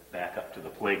area back up to the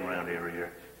playground area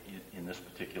in this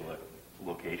particular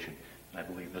location. And I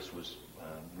believe this was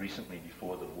recently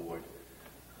before the board,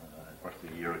 roughly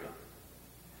a year ago.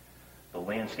 The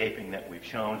landscaping that we've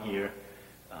shown here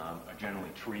are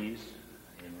generally trees.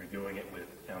 In reviewing it with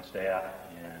town staff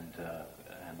and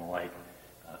the like,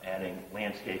 adding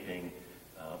landscaping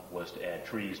was to add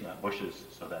trees, not bushes,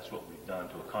 so that's what we've done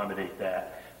to accommodate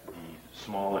that. The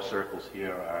smaller circles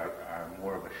here are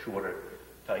more of a shorter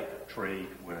type tree,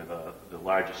 where the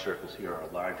larger circles here are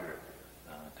a larger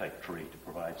type tree to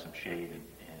provide some shade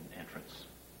and entrance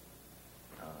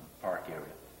park area.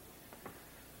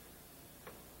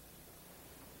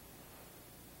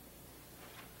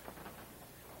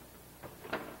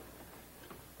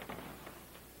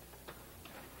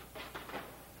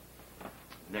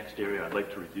 Next area I'd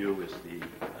like to review is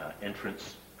the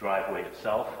entrance driveway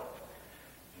itself.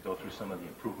 You go through some of the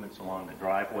improvements along the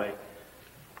driveway.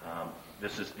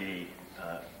 This is the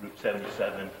Route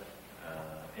 77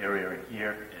 area in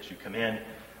here. As you come in,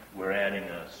 we're adding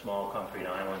a small concrete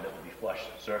island that will be flush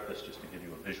surface, just to give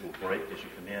you a visual break as you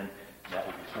come in. That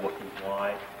will be 4 feet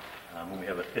wide. We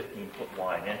have a 15-foot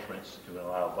wide entrance to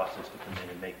allow buses to come in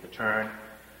and make the turn.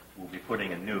 We'll be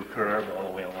putting a new curb all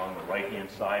the way along the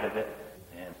right-hand side of it,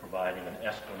 and providing an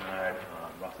esplanade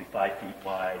roughly 5 feet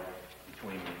wide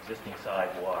between the existing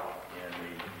sidewalk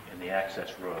and the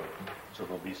access road. So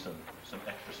there'll be some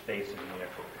extra space in there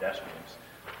for pedestrians.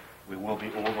 We will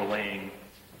be overlaying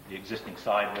the existing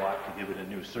sidewalk to give it a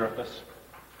new surface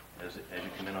as you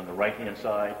come in on the right-hand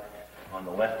side. On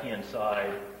the left-hand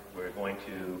side, we're going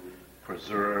to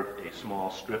preserve a small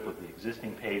strip of the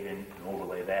existing pavement and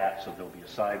overlay that, so there'll be a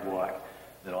sidewalk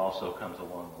that also comes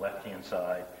along the left-hand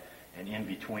side. And in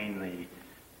between the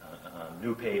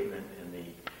new pavement and the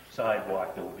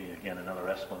sidewalk, there will be, again, another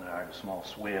esplanade, a small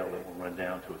swale that will run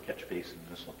down to a catch basin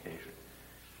in this location.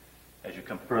 As you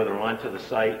come further onto the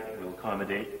site, we'll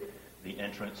accommodate the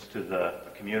entrance to the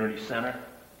community center,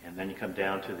 and then you come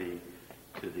down to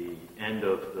the end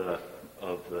of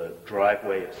the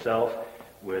driveway itself,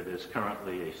 where there's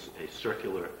currently a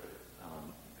circular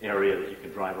area that you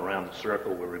can drive around the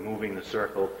circle. We're removing the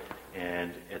circle,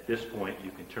 and at this point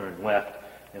you can turn left,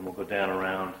 and we'll go down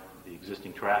around the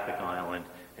existing traffic island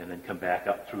and then come back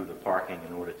up through the parking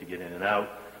in order to get in and out.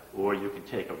 Or you can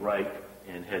take a right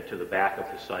and head to the back of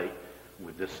the site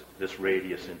with this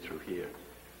radius in through here.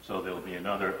 So there'll be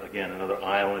another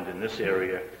island in this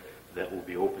area that will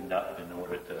be opened up in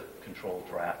order to control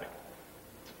traffic.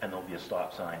 And there'll be a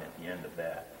stop sign at the end of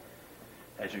that.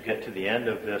 As you get to the end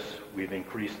of this, we've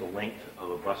increased the length of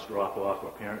a bus drop-off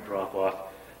or parent drop-off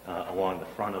along the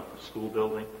front of the school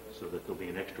building, so that there'll be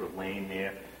an extra lane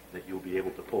there that you'll be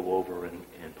able to pull over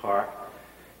and park.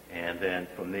 And then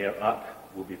from there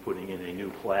up, we'll be putting in a new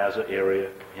plaza area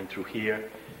in through here.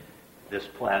 This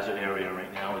plaza area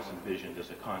right now is envisioned as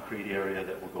a concrete area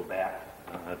that will go back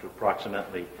to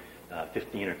approximately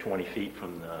 15 or 20 feet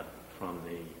from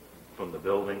the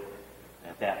building.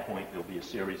 At that point, there'll be a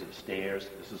series of stairs.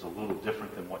 This is a little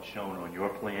different than what's shown on your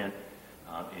plan.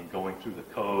 In going through the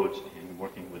codes and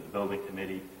working with the building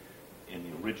committee, in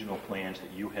the original plans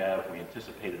that you have, we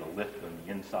anticipated a lift on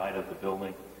the inside of the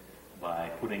building. By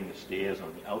putting the stairs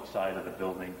on the outside of the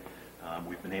building,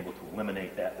 we've been able to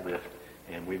eliminate that lift,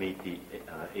 and we meet the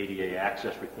ADA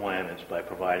access requirements by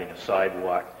providing a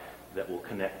sidewalk that will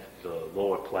connect the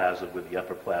lower plaza with the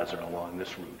upper plaza along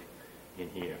this route in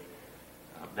here.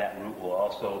 That route will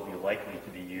also be likely to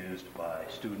be used by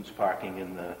students parking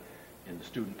in the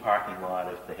student parking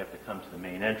lot if they have to come to the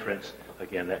main entrance.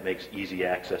 Again, that makes easy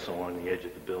access along the edge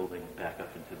of the building and back up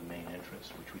into the main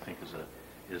entrance, which we think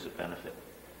is a benefit.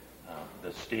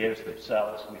 The stairs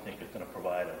themselves, we think, are going to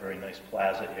provide a very nice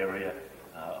plaza area,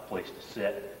 a place to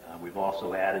sit. We've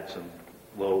also added some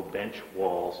low bench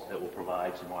walls that will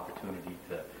provide some opportunity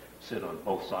to sit on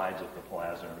both sides of the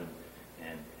plaza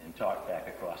and talk back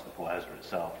across the plaza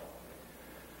itself.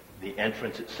 The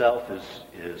entrance itself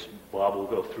is Bob will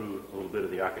go through a little bit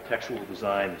of the architectural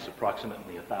design. It's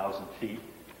approximately 1,000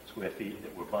 square feet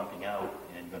that we're bumping out,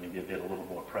 and going to give it a little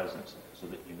more presence so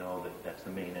that you know that that's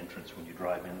the main entrance when you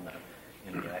drive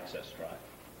in the access drive.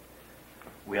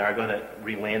 We are going to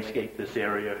re-landscape this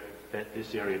area.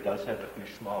 This area does have a few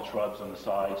small shrubs on the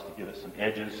sides to give it some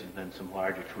edges, and then some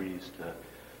larger trees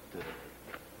to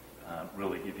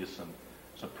really give you some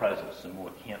presence, some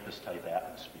more campus-type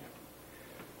atmosphere.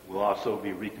 We'll also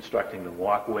be reconstructing the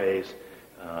walkways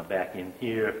back in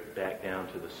here, back down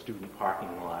to the student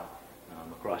parking lot,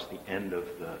 across the end of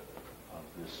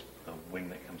this wing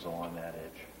that comes along that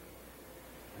edge.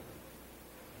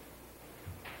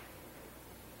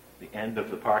 The end of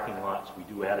the parking lots, we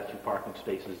do add a few parking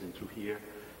spaces in through here,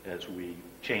 as we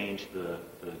changed the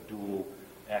dual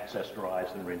access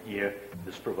drives that are in here,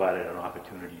 this provided an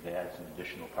opportunity to add some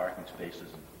additional parking spaces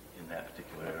in that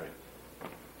particular area.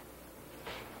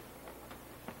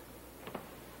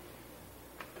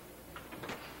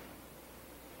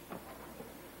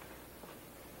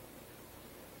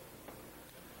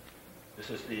 This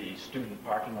is the student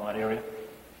parking lot area.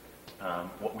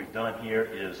 What we've done here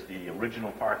is the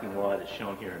original parking lot is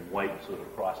shown here in white, sort of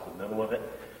across the middle of it.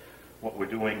 What we're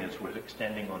doing is we're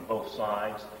extending on both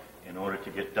sides in order to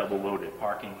get double-loaded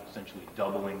parking, essentially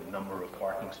doubling the number of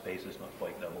parking spaces, not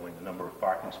quite doubling the number of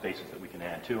parking spaces that we can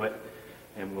add to it.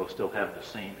 And we'll still have the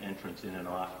same entrance in and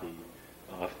off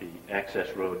the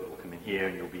access road that will come in here,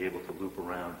 and you'll be able to loop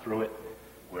around through it.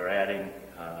 We're adding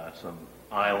some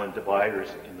island dividers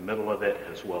in the middle of it,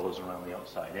 as well as around the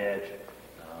outside edge.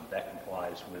 That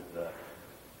complies with the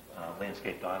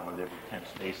landscaped island every 10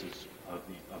 spaces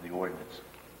of the ordinance.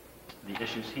 The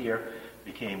issues here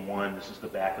became one, this is the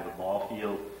back of the ball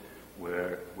field,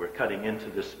 where we're cutting into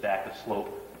this back of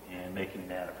slope and making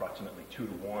that approximately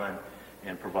 2-to-1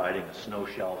 and providing a snow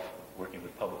shelf, working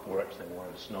with Public Works. They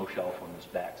wanted a snow shelf on this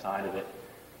back side of it.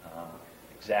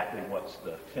 Exactly what's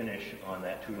the finish on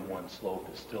that 2-to-1 slope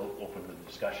is still open to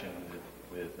discussion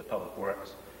with the Public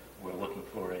Works. We're looking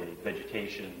for a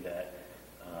vegetation that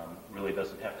really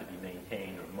doesn't have to be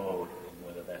maintained or mowed, and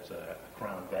whether that's a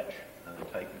crown vetch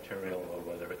type material or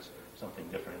whether it's something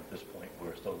different at this point.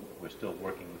 We're still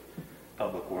working with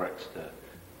Public Works to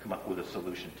come up with a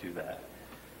solution to that.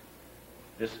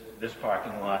 This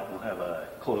parking lot will have a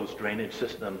closed drainage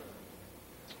system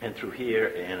and through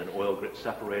here and an oil grit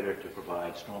separator to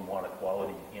provide stormwater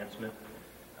quality enhancement.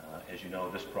 As you know,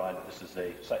 this is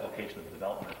a site location of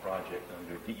development project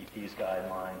under DEP's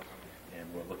guidelines,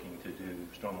 and we're looking to do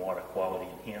stormwater quality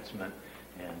enhancement,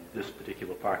 and this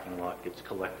particular parking lot gets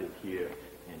collected here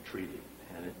and treated,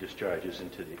 and it discharges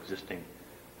into the existing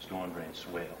storm drain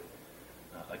swale.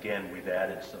 Again, we've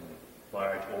added some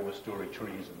large overstory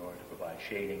trees in order to provide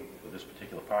shading for this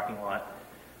particular parking lot.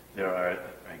 There are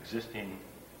existing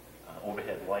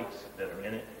overhead lights that are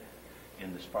in it,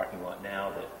 in this parking lot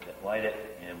now that light it,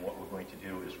 and what we're going to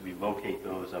do is relocate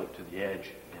those out to the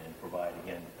edge and provide,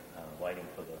 again, lighting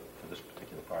for this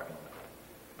particular parking lot.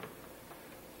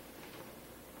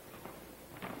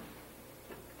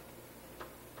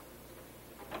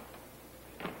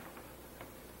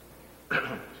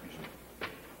 Excuse me.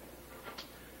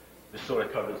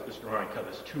 This drawing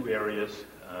covers two areas.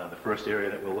 The first area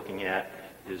that we're looking at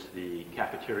is the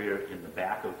cafeteria in the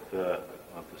back of the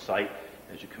site.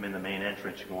 As you come in the main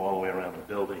entrance, you go all the way around the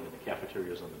building, and the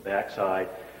cafeteria is on the back side.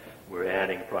 We're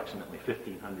adding approximately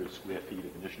 1,500 square feet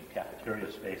of additional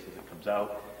cafeteria space as it comes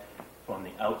out. From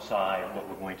the outside, what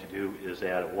we're going to do is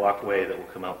add a walkway that will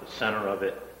come out the center of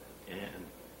it and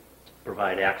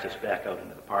provide access back out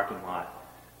into the parking lot.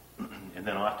 And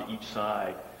then off to each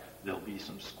side, there'll be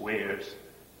some squares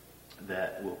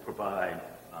that will provide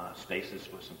spaces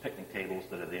for some picnic tables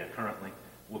that are there currently.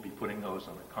 We'll be putting those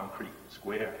on a concrete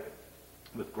square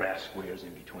with grass squares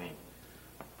in between.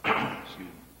 Excuse me.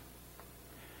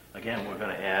 Again, we're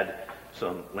going to add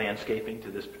some landscaping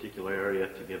to this particular area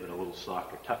to give it a little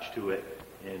softer touch to it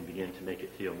and begin to make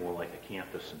it feel more like a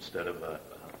campus instead of an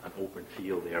open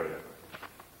field area.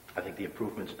 I think the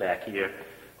improvements back here,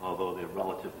 although they're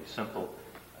relatively simple,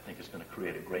 I think it's going to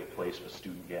create a great place for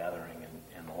student gathering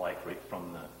and the like right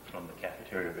from the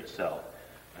cafeteria itself.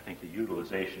 I think the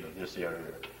utilization of this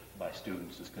area by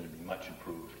students is going to be much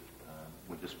improved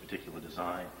with this particular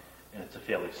design, and it's a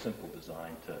fairly simple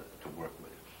design to work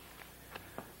with.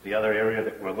 The other area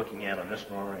that we're looking at on this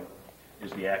drawing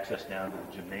is the access down to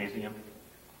the gymnasium.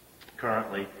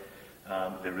 Currently,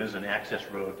 there is an access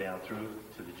road down through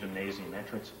to the gymnasium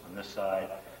entrance on this side,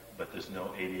 but there's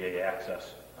no ADA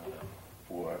access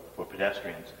for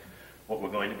pedestrians. What we're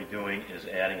going to be doing is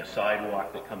adding a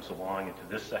sidewalk that comes along into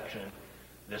this section.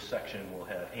 This section will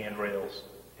have handrails,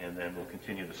 and then we'll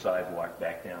continue the sidewalk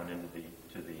back down into the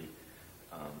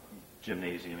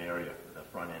gymnasium area, the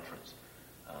front entrance.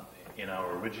 In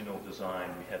our original design,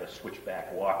 we had a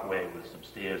switchback walkway with some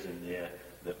stairs in there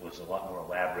that was a lot more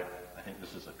elaborate. I think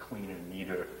this is a cleaner,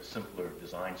 neater, simpler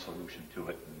design solution to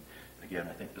it. And again,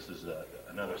 I think this is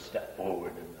another step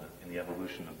forward in the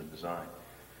evolution of the design.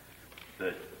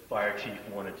 The fire chief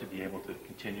wanted to be able to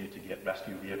continue to get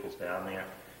rescue vehicles down there,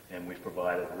 and we've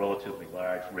provided a relatively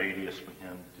large radius for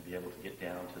him to be able to get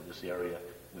down to this area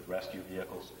with rescue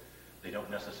vehicles. They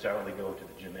don't necessarily go to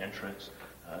the gym entrance.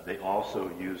 They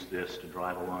also use this to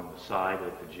drive along the side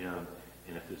of the gym,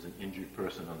 and if there's an injured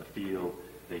person on the field,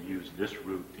 they use this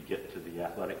route to get to the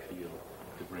athletic field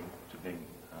to bring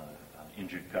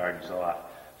injured parties off.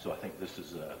 So I think this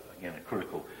is, again, a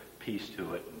critical piece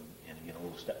to it, and again, a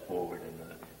little step forward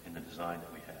in the design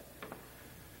that we had.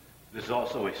 There's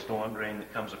also a storm drain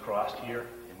that comes across here,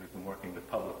 and we've been working with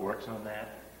Public Works on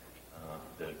that.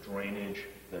 The drainage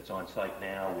that's on site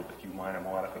now, with a few minor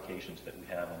modifications that we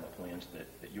have on the plans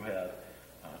that you have,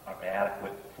 are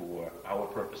adequate for our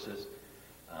purposes.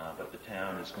 But the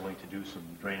town is going to do some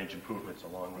drainage improvements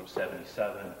along Route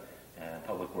 77, and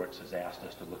Public Works has asked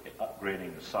us to look at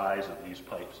upgrading the size of these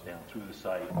pipes down through the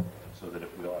site, so that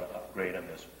if we ought to upgrade them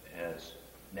as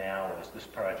this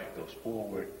project goes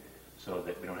forward, so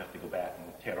that we don't have to go back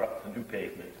and tear up the new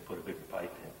pavement to put a bigger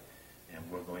pipe in.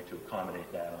 And we're going to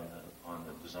accommodate that on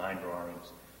the design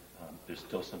drawings. There's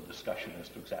still some discussion as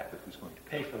to exactly who's going to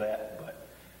pay for that, but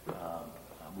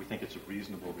we think it's a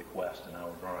reasonable request, and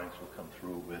our drawings will come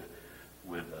through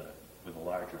with a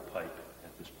larger pipe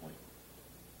at this point.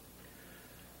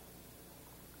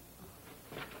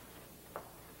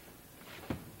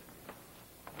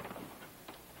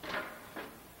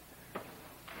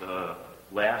 The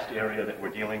last area that we're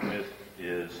dealing with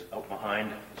is out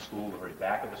behind the school, the very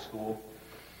back of the school.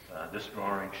 This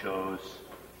drawing shows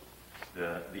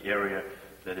the area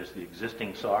that is the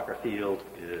existing soccer field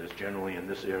is generally in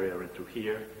this area and through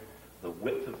here. The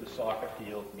width of the soccer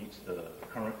field meets the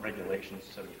current regulations,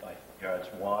 75 yards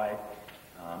wide,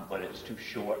 but it's too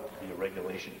short to be a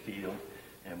regulation field.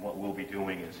 And what we'll be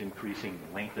doing is increasing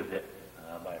the length of it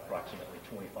by approximately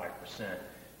 25%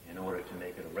 in order to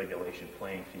make it a regulation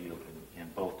playing field in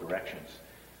both directions.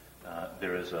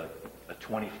 There is a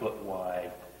 20-foot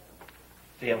wide,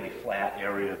 fairly flat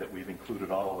area that we've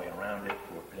included all the way around it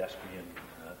for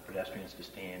pedestrians to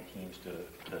stand, teams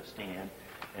to stand,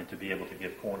 and to be able to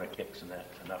give corner kicks and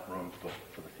enough room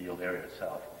for the field area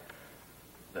itself.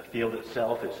 The field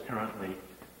itself is currently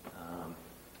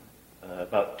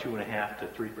about 2.5% to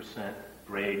 3%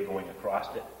 grade going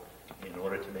across it. In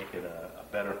order to make it a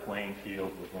better playing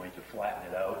field, we're going to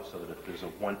flatten it out so that if there's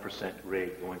a 1%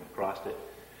 grade going across it,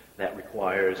 that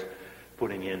requires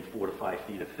putting in 4 to 5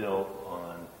 feet of fill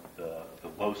on the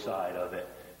low side of it,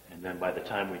 and then by the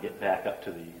time we get back up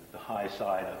to the high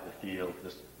side of the field,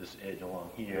 this edge along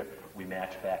here, we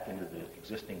match back into the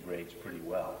existing grades pretty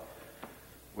well.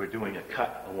 We're doing a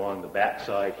cut along the back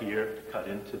side here to cut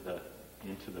into the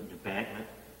embankment.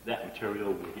 That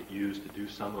material will get used to do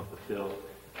some of the fill,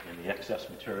 and the excess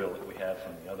material that we have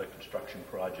from the other construction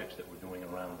projects that we're doing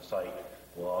around the site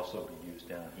will also be used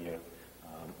down here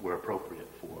where appropriate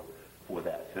for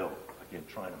that fill. Again,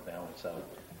 trying to balance out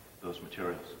those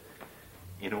materials.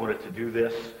 In order to do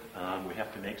this, we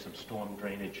have to make some storm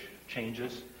drainage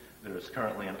changes. There is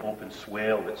currently an open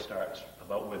swale that starts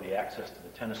about where the access to the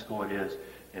tennis court is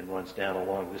and runs down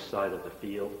along this side of the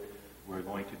field. We're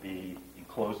going to be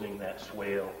enclosing that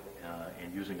swale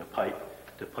and using a pipe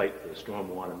to pipe the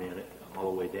stormwater main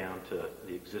all the way down to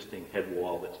the existing head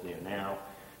wall that's there now,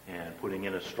 and putting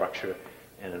in a structure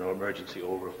and an emergency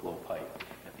overflow pipe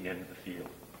at the end of the field.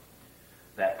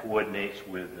 That coordinates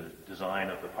with the design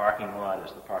of the parking lot.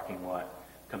 As the parking lot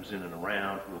comes in and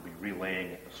around, we'll be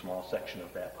relaying a small section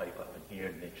of that pipe up in here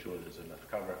to make sure there's enough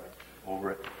cover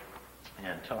over it,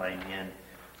 and tying in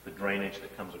the drainage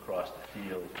that comes across the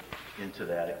field into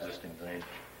that existing drainage.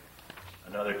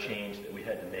 Another change that we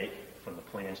had to make from the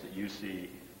plans that you see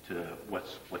to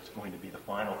what's going to be the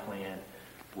final plan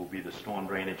will be the storm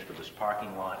drainage for this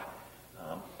parking lot.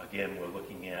 Again, we're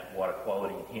looking at water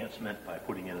quality enhancement by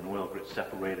putting in an oil grit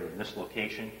separator in this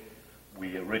location.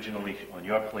 We originally, on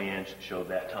your plans, showed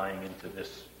that tying into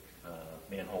this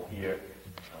manhole here.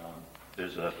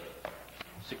 There's a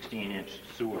 16-inch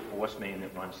sewer force main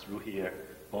that runs through here.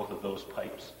 Both of those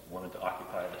pipes wanted to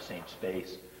occupy the same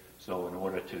space. So in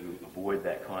order to avoid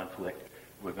that conflict,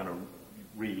 we're going to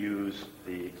reuse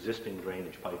the existing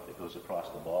drainage pipe that goes across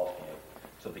the ball field.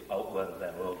 So the outlet of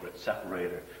that oil grit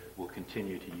separator will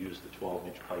continue to use the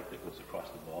 12-inch pipe that goes across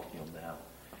the ball field now.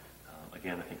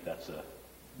 Again, I think that's a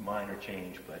minor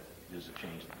change, but it is a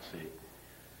change to see.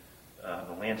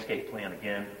 The landscape plan,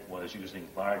 again, was using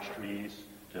large trees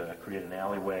to create an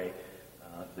alleyway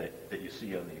that you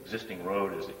see on the existing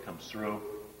road as it comes through,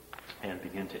 and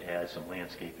begin to add some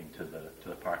landscaping to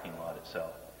the parking lot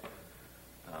itself.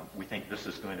 We think this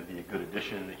is going to be a good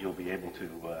addition, that you'll be able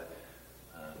to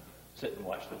sit and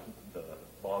watch the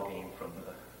ball game from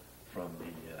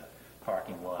the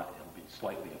parking lot. It'll be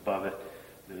slightly above it.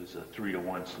 There's a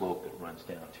 3-to-1 slope that runs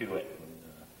down to it,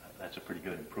 and that's a pretty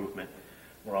good improvement.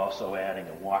 We're also adding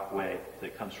a walkway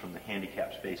that comes from the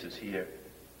handicap spaces here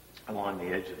along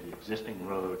the edge of the existing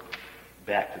road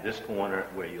back to this corner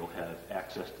where you'll have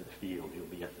access to the field. You'll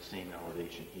be at the same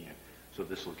elevation here. So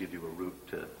this will give you a route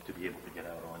to be able to get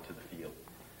out onto the field.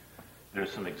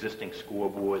 There's some existing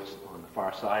scoreboards on the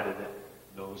far side of it.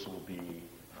 Those will be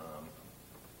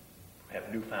have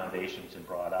new foundations and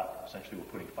brought up. Essentially, we're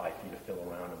putting 5 feet of fill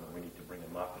around them, and we need to bring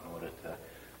them up in order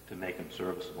to make them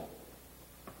serviceable.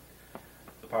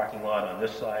 The parking lot on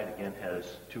this side, again,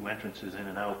 has 2 entrances in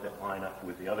and out that line up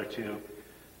with the other 2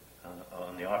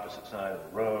 on the opposite side of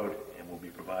the road, and we'll be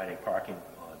providing parking,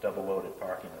 double-loaded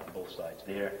parking on both sides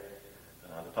there.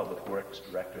 The Public Works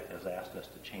Director has asked us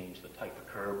to change the type of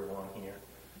curb along here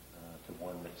to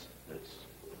one that's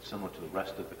similar to the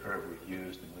rest of the curb we've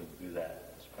used, and we'll do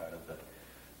that as part of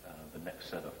the next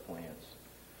set of plans.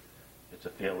 It's a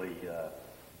fairly,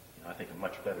 I think, a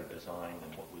much better design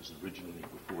than what was originally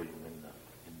before you in the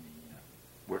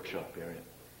workshop area.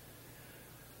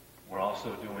 We're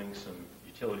also doing some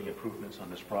utility improvements on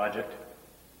this project.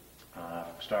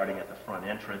 Starting at the front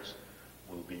entrance,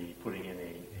 we'll be putting in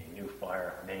a new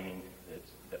fire main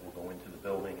that will go into the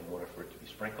building in order for it to be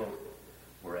sprinkled.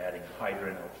 We're adding a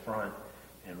hydrant out front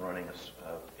and running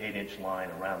a 8-inch line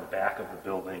around the back of the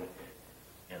building,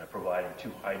 and are providing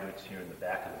 2 hydrants here in the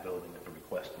back of the building at the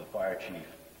request of the fire chief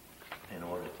in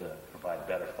order to provide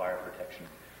better fire protection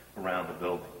around the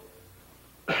building.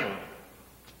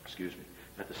 Excuse me.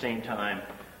 At the same time,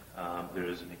 there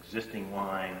is an existing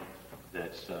line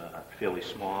that's fairly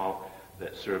small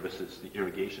that services the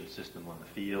irrigation system on the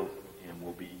field, and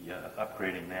we'll be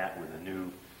upgrading that with a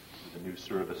new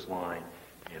service line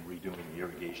and redoing the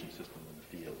irrigation system in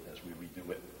the field. As we redo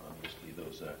it, obviously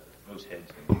those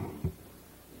heads can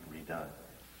be redone.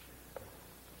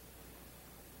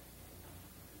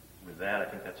 With that, I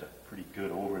think that's a pretty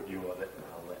good overview of it.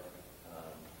 I'll let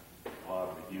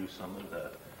Bob review some of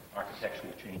the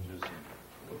architectural changes.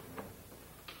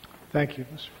 Thank you,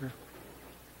 Mr. Fair.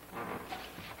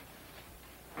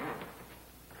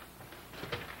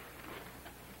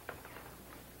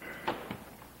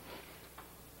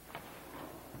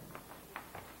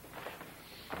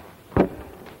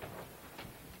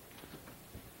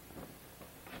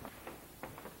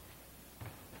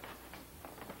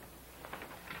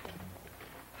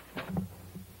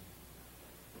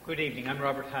 Good evening. I'm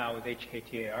Robert Howe with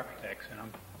HKTA Architects, and I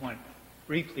want to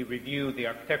briefly review the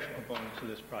architectural components of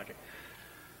this project.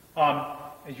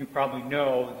 As you probably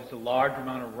know, there's a large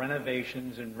amount of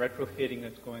renovations and retrofitting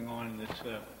that's going on in this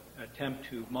attempt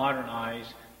to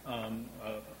modernize a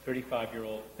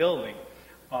 35-year-old building,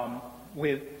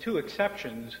 with 2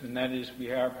 exceptions, and that is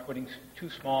we are putting 2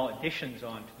 small additions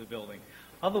onto the building.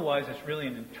 Otherwise, it's really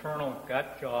an internal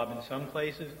gut job in some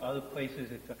places. Other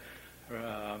places, it's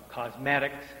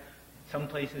cosmetics. Some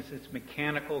places, it's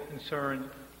mechanical concerns.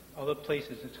 Other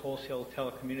places, it's wholesale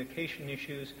telecommunication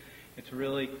issues. It's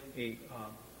really a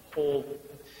whole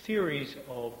series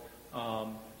of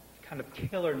kind of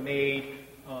tailor-made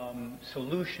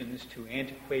solutions to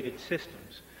antiquated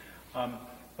systems.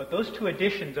 But those 2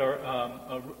 additions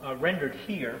are rendered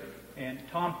here, and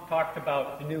Tom talked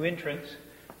about the new entrance,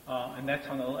 and that's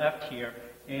on the left here,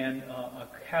 and a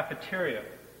cafeteria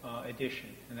addition,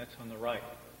 and that's on the right.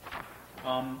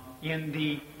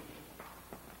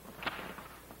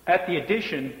 At the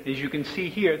addition, as you can see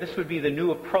here, this would be the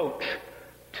new approach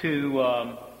to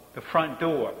the front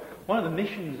door. One of the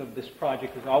missions of this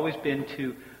project has always been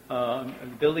to,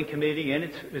 the building committee and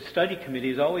its study committee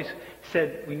has always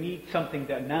said we need something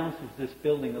that announces this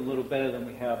building a little better than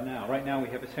we have now. Right now we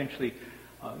have essentially,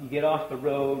 you get off the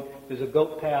road, there's a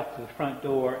goat path to the front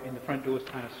door, and the front door is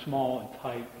kind of small and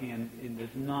tight, and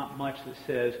there's not much that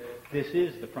says this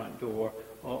is the front door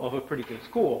of a pretty good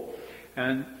school.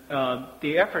 And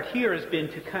the effort here has been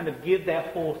to kind of give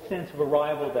that whole sense of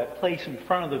arrival, that place in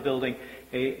front of the building,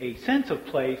 a sense of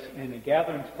place and a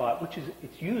gathering spot, which is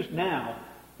it's used now,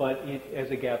 but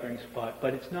as a gathering spot,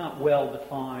 but it's not well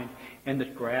defined, and the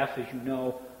grass, as you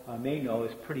know, may know,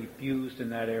 is pretty fused in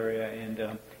that area,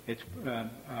 and it's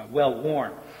well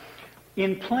worn.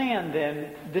 In plan,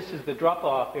 then, this is the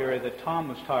drop-off area that Tom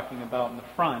was talking about in the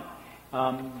front.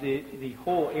 The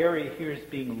whole area here is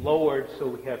being lowered so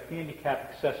we have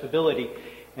handicap accessibility.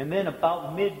 And then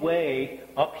about midway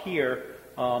up here,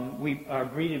 we are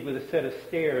greeted with a set of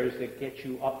stairs that get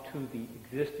you up to the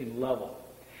existing level.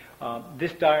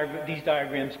 These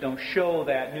diagrams don't show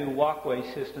that new walkway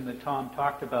system that Tom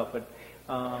talked about, but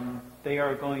they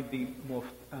are going to be more,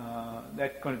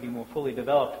 that's going to be more fully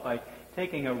developed by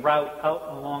taking a route out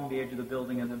along the edge of the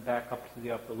building and then back up to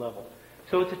the upper level.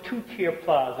 So it's a 2-tier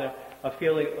plaza, a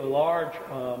fairly large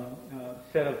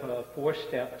set of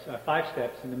 5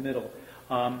 steps in the middle,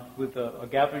 with a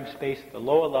gathering space at the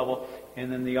lower level,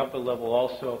 and then the upper level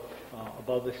also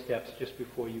above the steps just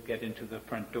before you get into the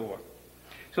front door.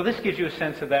 So this gives you a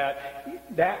sense of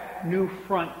that. That new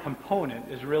front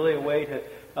component is really a way to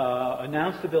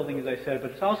announce the building, as I said,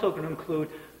 but it's also going to include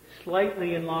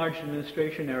slightly enlarged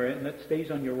administration area, and that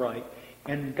stays on your right,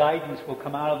 and guidance will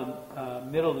come out of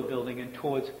the middle of the building and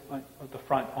towards the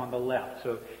front on the left.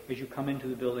 So as you come into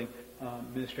the building,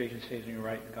 administration stays on your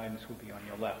right and guidance will be on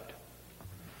your left.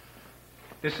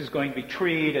 This is going to be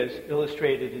treed as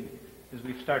illustrated as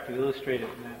we start to illustrate it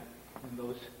in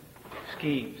those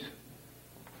schemes.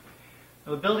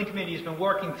 Now, the building committee has been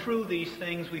working through these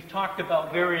things. We've talked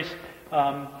about various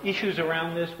issues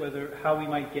around this, how we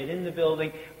might get in the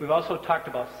building. We've also talked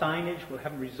about signage. We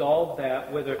haven't resolved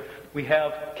that, whether we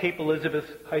have Cape Elizabeth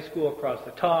High School across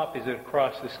the top, is it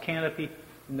across this canopy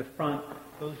in the front?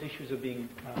 Those issues are being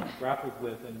grappled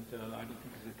with, and I don't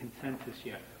think there's a consensus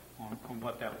yet on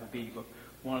what that will be. But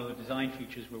one of the design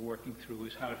features we're working through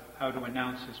is how to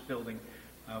announce this building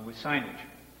with signage.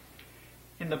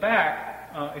 In the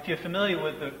back, if you're familiar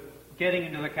with getting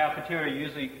into the cafeteria, you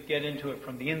usually get into it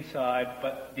from the inside,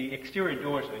 but the exterior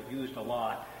doors are used a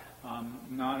lot,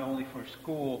 not only for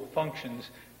school functions,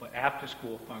 but after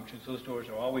school functions. Those doors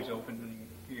are always open, and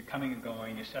you're coming and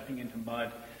going, you're stepping into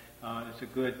mud. It's a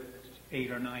good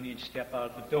 8 or 9 inch step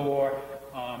out the door.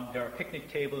 There are picnic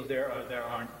tables there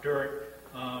aren't dirt.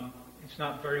 It's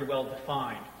not very well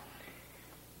defined.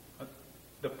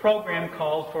 The program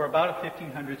called for about a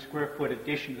 1,500 square foot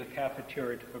addition to the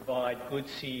cafeteria to provide good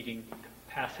seating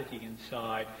capacity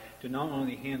inside to not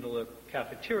only handle the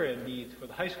cafeteria needs for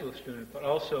the high school student, but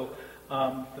also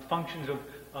the functions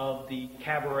of the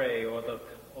cabaret or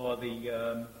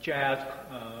the jazz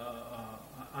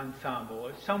ensemble.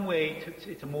 Or some way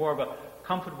it's more of a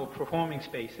comfortable performing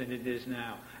space than it is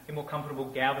now, a more comfortable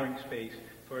gathering space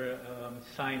for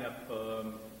sign-up,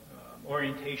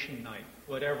 orientation night,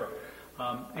 whatever.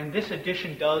 And this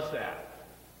addition does that.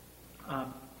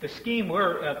 The scheme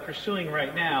we're pursuing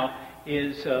right now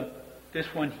is this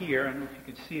one here. I don't know if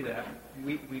you can see that.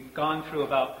 We've gone through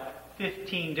about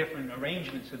 15 different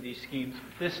arrangements of these schemes.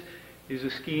 This is a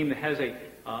scheme that has a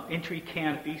entry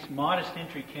canopy, modest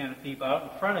entry canopy, but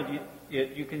out in front of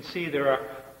you can see there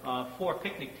are 4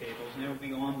 picnic tables, and they'll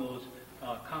be on those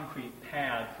concrete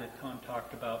pads that Tom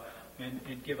talked about,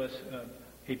 and give us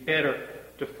a better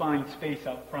defined space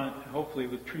out front, and hopefully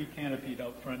with tree canopied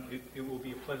out front, it will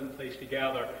be a pleasant place to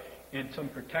gather and some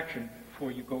protection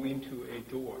before you go into a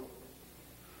door.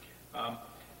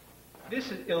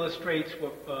 This illustrates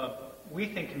what we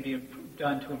think can be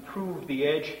done to improve the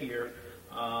edge here.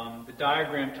 The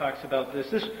diagram talks about this.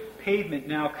 This pavement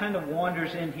now kind of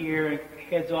wanders in here and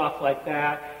heads off like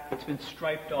that. It's been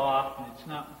striped off, and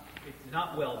it's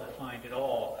not well defined at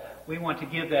all. We want to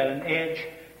give that an edge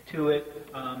to it.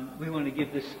 We want to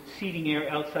give this seating area,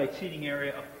 outside seating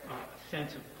area, a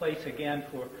sense of place again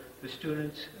for the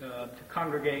students to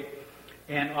congregate,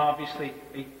 and obviously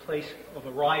a place of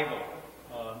arrival,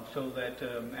 so that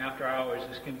after hours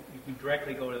you can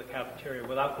directly go to the cafeteria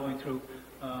without going through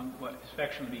what is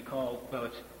affectionately called, well,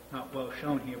 it's not well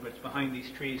shown here, but it's behind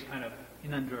these trees, kind of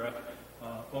in under a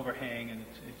overhang, and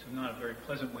it's not a very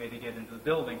pleasant way to get into the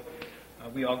building.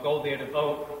 We all go there to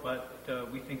vote,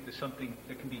 but we think there's something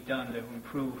that can be done to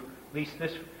improve at least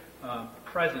this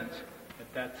presence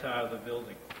at that side of the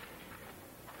building.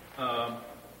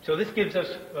 So this gives us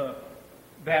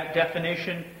that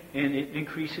definition, and it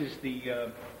increases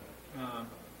the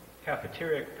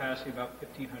cafeteria capacity about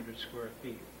 1,500 square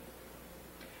feet.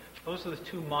 Those are the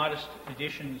 2 modest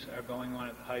additions that are going on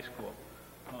at the high school.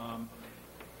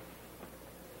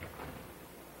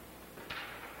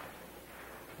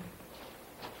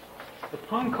 The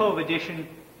Pond Cove addition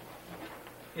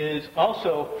is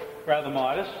also rather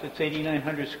modest. It's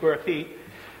 8,900 square feet.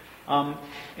 And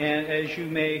as you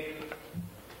may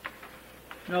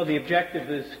know, the objective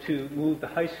is to move the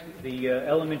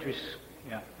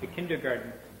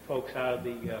kindergarten folks out of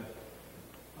the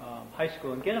high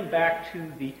school and get them back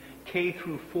to the K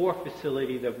through 4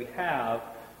 facility that we have,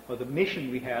 or the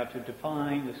mission we have to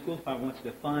define, the school department wants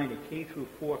to define a K through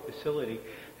 4 facility,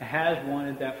 and has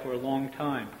wanted that for a long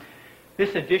time.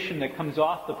 This addition that comes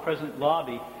off the present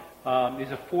lobby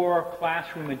is a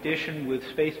 4-classroom addition with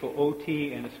space for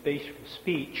OT and a space for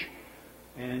speech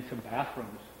and some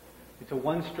bathrooms. It's a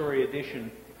 1-story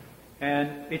addition,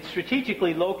 and it's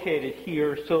strategically located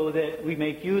here so that we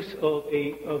make use of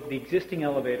the existing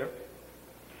elevator.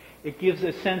 It gives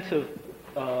a sense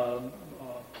of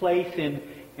place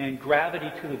and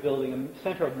gravity to the building, a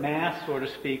center of mass, so to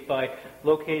speak, by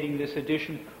locating this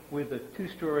addition with a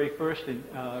 2-story first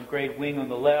grade wing on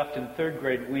the left and 3rd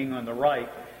grade wing on the right,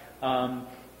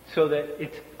 so that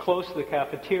it's close to the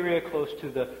cafeteria, close to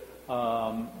the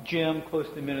gym, close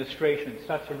to administration. It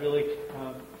starts to really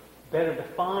better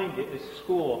define it as a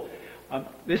school.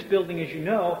 This building, as you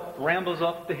know, rambles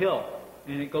up the hill,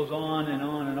 and it goes on and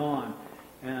on and on.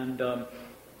 And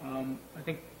I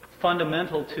think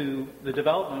fundamental to the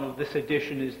development of this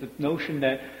addition is the notion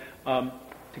that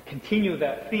to continue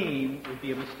that theme would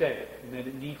be a mistake, and that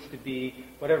it needs to be,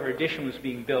 whatever addition was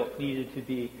being built needed to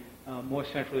be more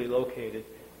centrally located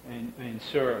and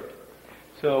served.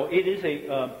 So it is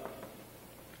a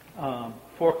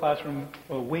 4-classroom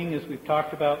wing, as we've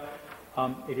talked about.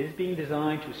 It is being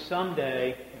designed to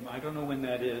someday, and I don't know when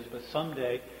that is, but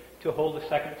someday, to hold a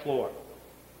second floor.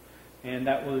 And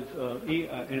that was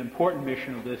an important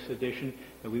mission of this addition,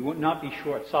 that we would not be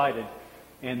short-sighted,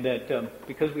 and that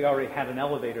because we already had an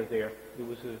elevator there, it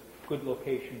was a good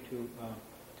location to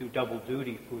do double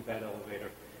duty with that elevator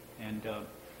and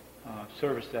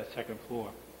service that second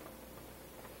floor.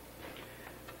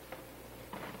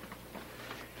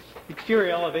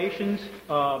 Exterior elevations.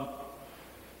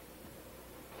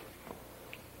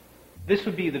 This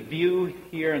would be the view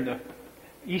here in the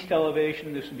east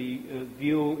elevation. This would be a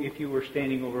view if you were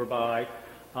standing over by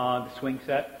the swing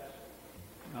set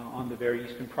on the very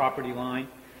eastern property line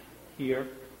here.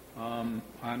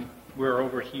 We're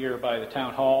over here by the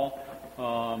town hall.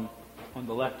 On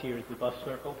the left here is the bus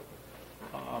circle.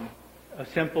 A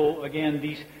simple, again,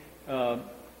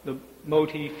 the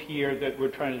motif here that we're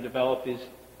trying to develop is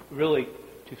really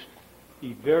to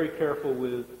be very careful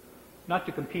with, not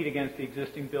to compete against the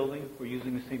existing building. We're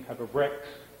using the same type of bricks,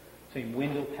 same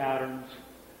window patterns,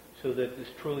 so that this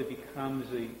truly becomes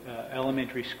the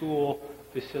elementary school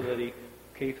facility,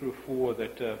 K through 4,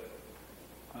 that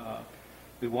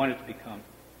we want it to become.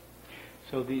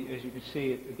 So as you can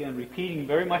see, again, repeating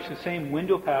very much the same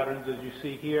window patterns as you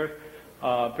see here.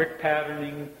 Brick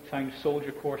patterning, some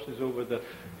soldier courses over the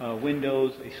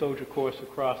windows, a soldier course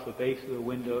across the base of the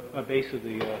window, base of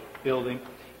the building.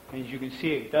 And as you can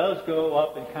see, it does go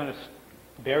up and kind of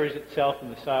buries itself in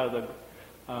the side of the,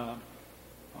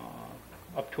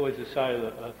 up towards the side of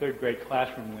the third grade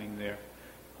classroom wing there,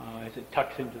 as it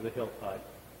tucks into the hillside.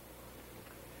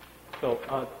 So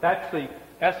that's the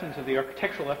essence of the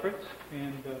architectural efforts,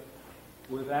 and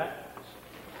with that,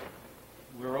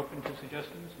 we're open to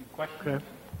suggestions and questions.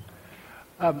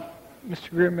 Okay. Mr.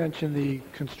 Greer mentioned the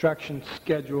construction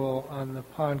schedule on the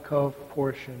Pond Cove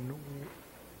portion.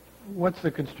 What's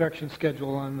the construction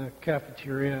schedule on the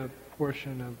cafeteria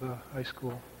portion of the high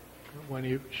school? When are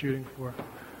you shooting for?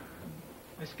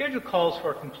 The schedule calls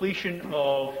for completion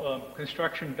of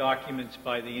construction documents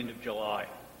by the end of July.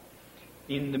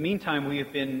 In the meantime, we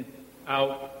have been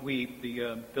out,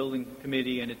 the building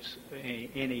committee and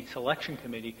a selection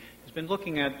committee has been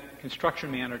looking at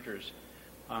construction managers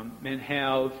and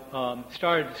have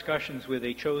started discussions with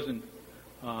a chosen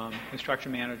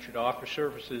construction manager to offer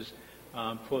services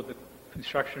for the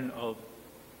construction of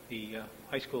the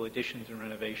high school additions and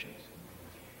renovations.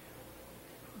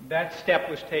 That step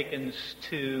was taken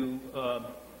to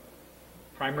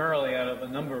primarily out of a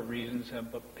number of reasons,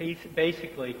 but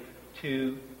basically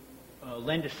to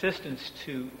lend assistance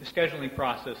to the scheduling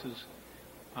processes,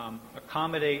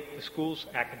 accommodate the school's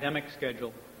academic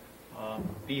schedule,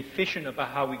 be efficient about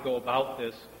how we go about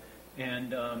this,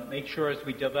 and make sure as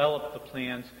we develop the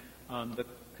plans, the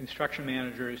construction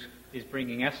manager is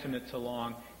bringing estimates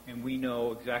along, and we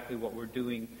know exactly what we're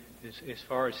doing as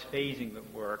far as phasing the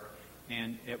work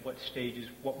and at what stages,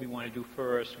 what we want to do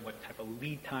first, and what type of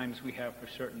lead times we have for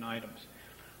certain items.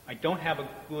 I don't have a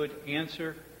good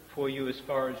answer for you as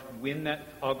far as when that's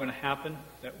all going to happen.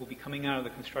 That will be coming out of the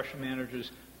construction manager's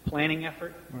planning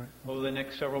effort over the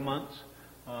next several months.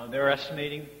 They're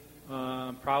estimating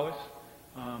prowess.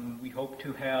 We hope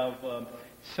to have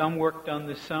some work done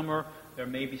this summer. There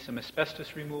may be some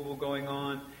asbestos removal going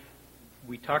on.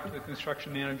 We talked to the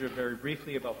construction manager very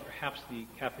briefly about perhaps the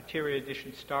cafeteria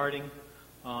addition starting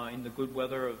in the good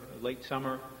weather of late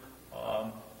summer,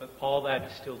 but all that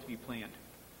is still to be planned.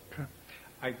 Okay.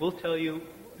 I will tell you,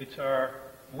 it's our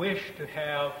wish to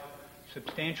have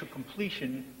substantial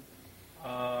completion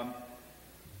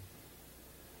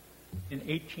in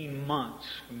 18 months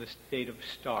from the date of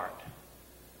start.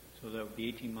 So that would be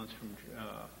 18 months from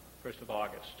 1st of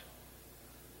August.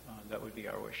 That would be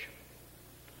our wish.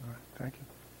 All right, thank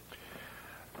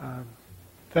you.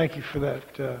 Thank you for that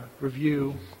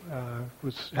review. It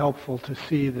was helpful to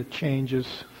see the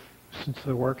changes since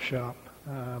the workshop.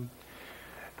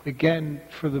 Again,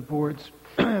 for the board's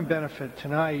benefit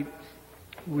tonight,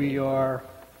 we are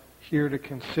here to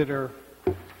consider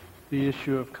the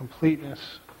issue of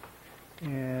completeness,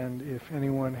 and if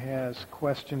anyone has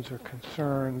questions or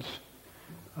concerns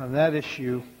on that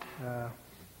issue,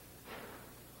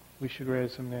 we should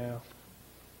raise them now.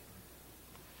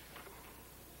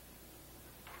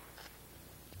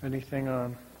 Anything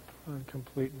on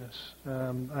completeness?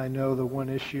 I know the one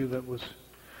issue that was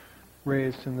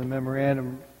raised in the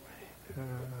memorandum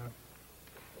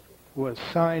was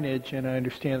signage, and I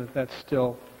understand that that's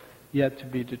still yet to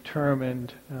be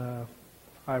determined.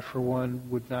 I, for one,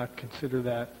 would not consider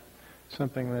that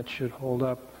something that should hold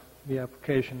up the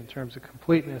application in terms of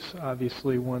completeness.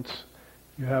 Obviously, once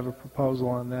you have a proposal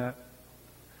on that,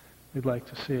 we'd like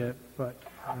to see it, but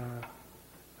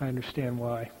I understand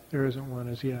why there isn't one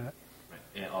as yet.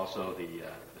 And also the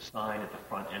sign at the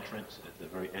front entrance, at the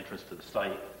very entrance to the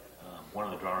site, one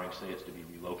of the drawings says it's to be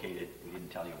relocated. We didn't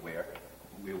tell you where.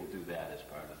 We will do that as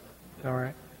part of it. All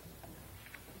right.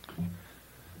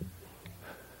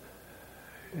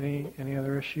 Any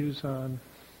other issues on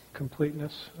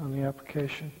completeness on the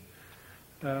application?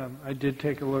 I did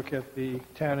take a look at the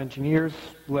town engineer's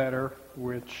letter,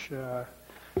 which I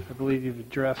believe you've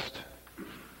addressed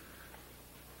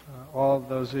all of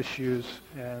those issues,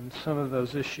 and some of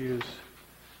those issues,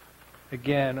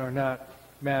 again, are not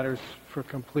matters for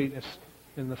completeness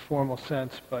in the formal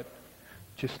sense, but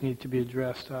just need to be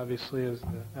addressed, obviously, as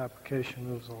the application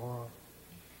moves along.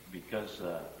 Because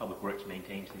Public Works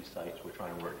maintains these sites, we're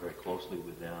trying to work very closely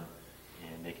with them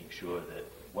and making sure that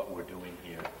what we're doing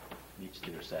here meets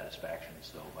their satisfaction.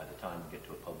 So by the time we get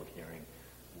to a public hearing,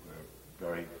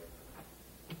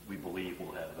 we believe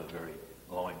we'll have a very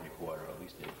glowing report, or at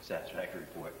least a satisfactory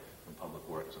report from Public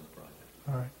Works on the project.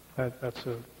 All right, that's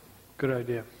a good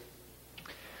idea.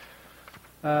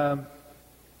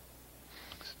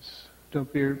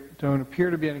 Don't appear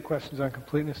to be any questions on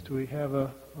completeness. Do we have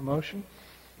a motion?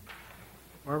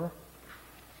 Barbara?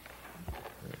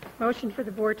 Motion for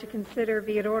the board to consider,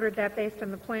 be it ordered that based on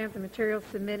the plans and materials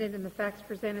submitted and the facts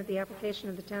presented, the application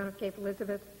of the town of Cape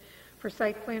Elizabeth for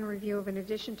site plan review of an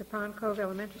addition to Pond Cove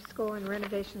Elementary School and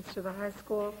renovations to the high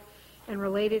school and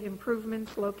related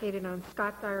improvements located on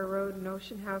Scott Dyer Road and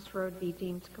Ocean House Road be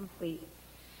deemed complete.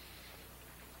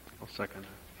 I'll second.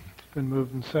 It's been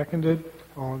moved and seconded.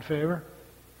 All in favor?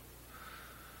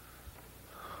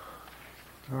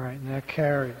 All right, and that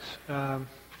carries.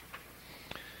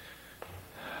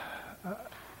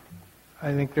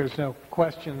 I think there's no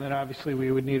question that obviously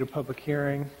we would need a public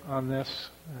hearing on this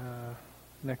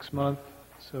next month,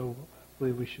 so I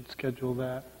believe we should schedule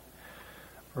that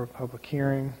for a public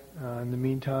hearing. In the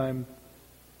meantime,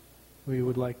 we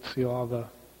would like to see all the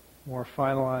more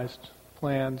finalized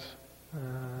plans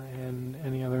and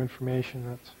any other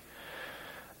information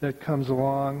that comes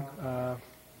along.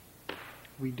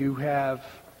 We do have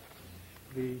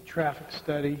the traffic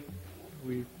study.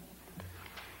 We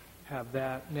have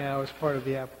that now as part of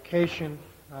the application.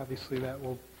 Obviously, that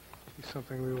will be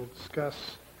something we will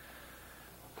discuss.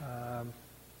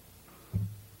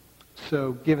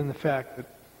 So given the fact that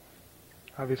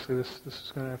obviously this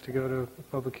is going to have to go to a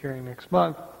public hearing next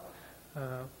month,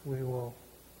 we will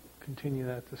continue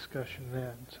that discussion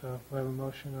then. So we have a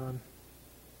motion on,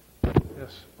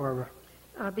 yes, Barbara.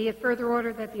 Be it further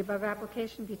ordered that the above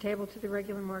application be tabled to the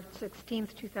regular March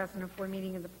 16th, 2004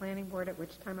 meeting of the Planning Board, at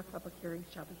which time a public hearing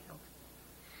shall be held.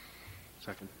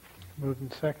 Second. Moved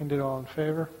and seconded. All in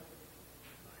favor?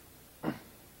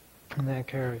 And that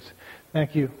carries.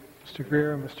 Thank you, Mr.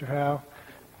 Greer and Mr. Howe,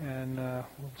 and we'll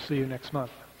see you next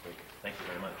month. Great. Thank you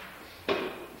very much.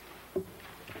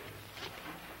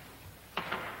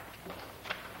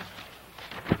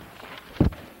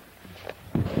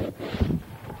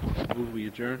 Move we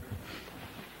adjourn.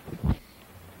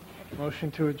 Motion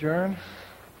to adjourn.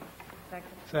 Second.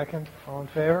 Second. All in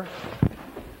favor?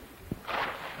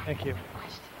 Thank you.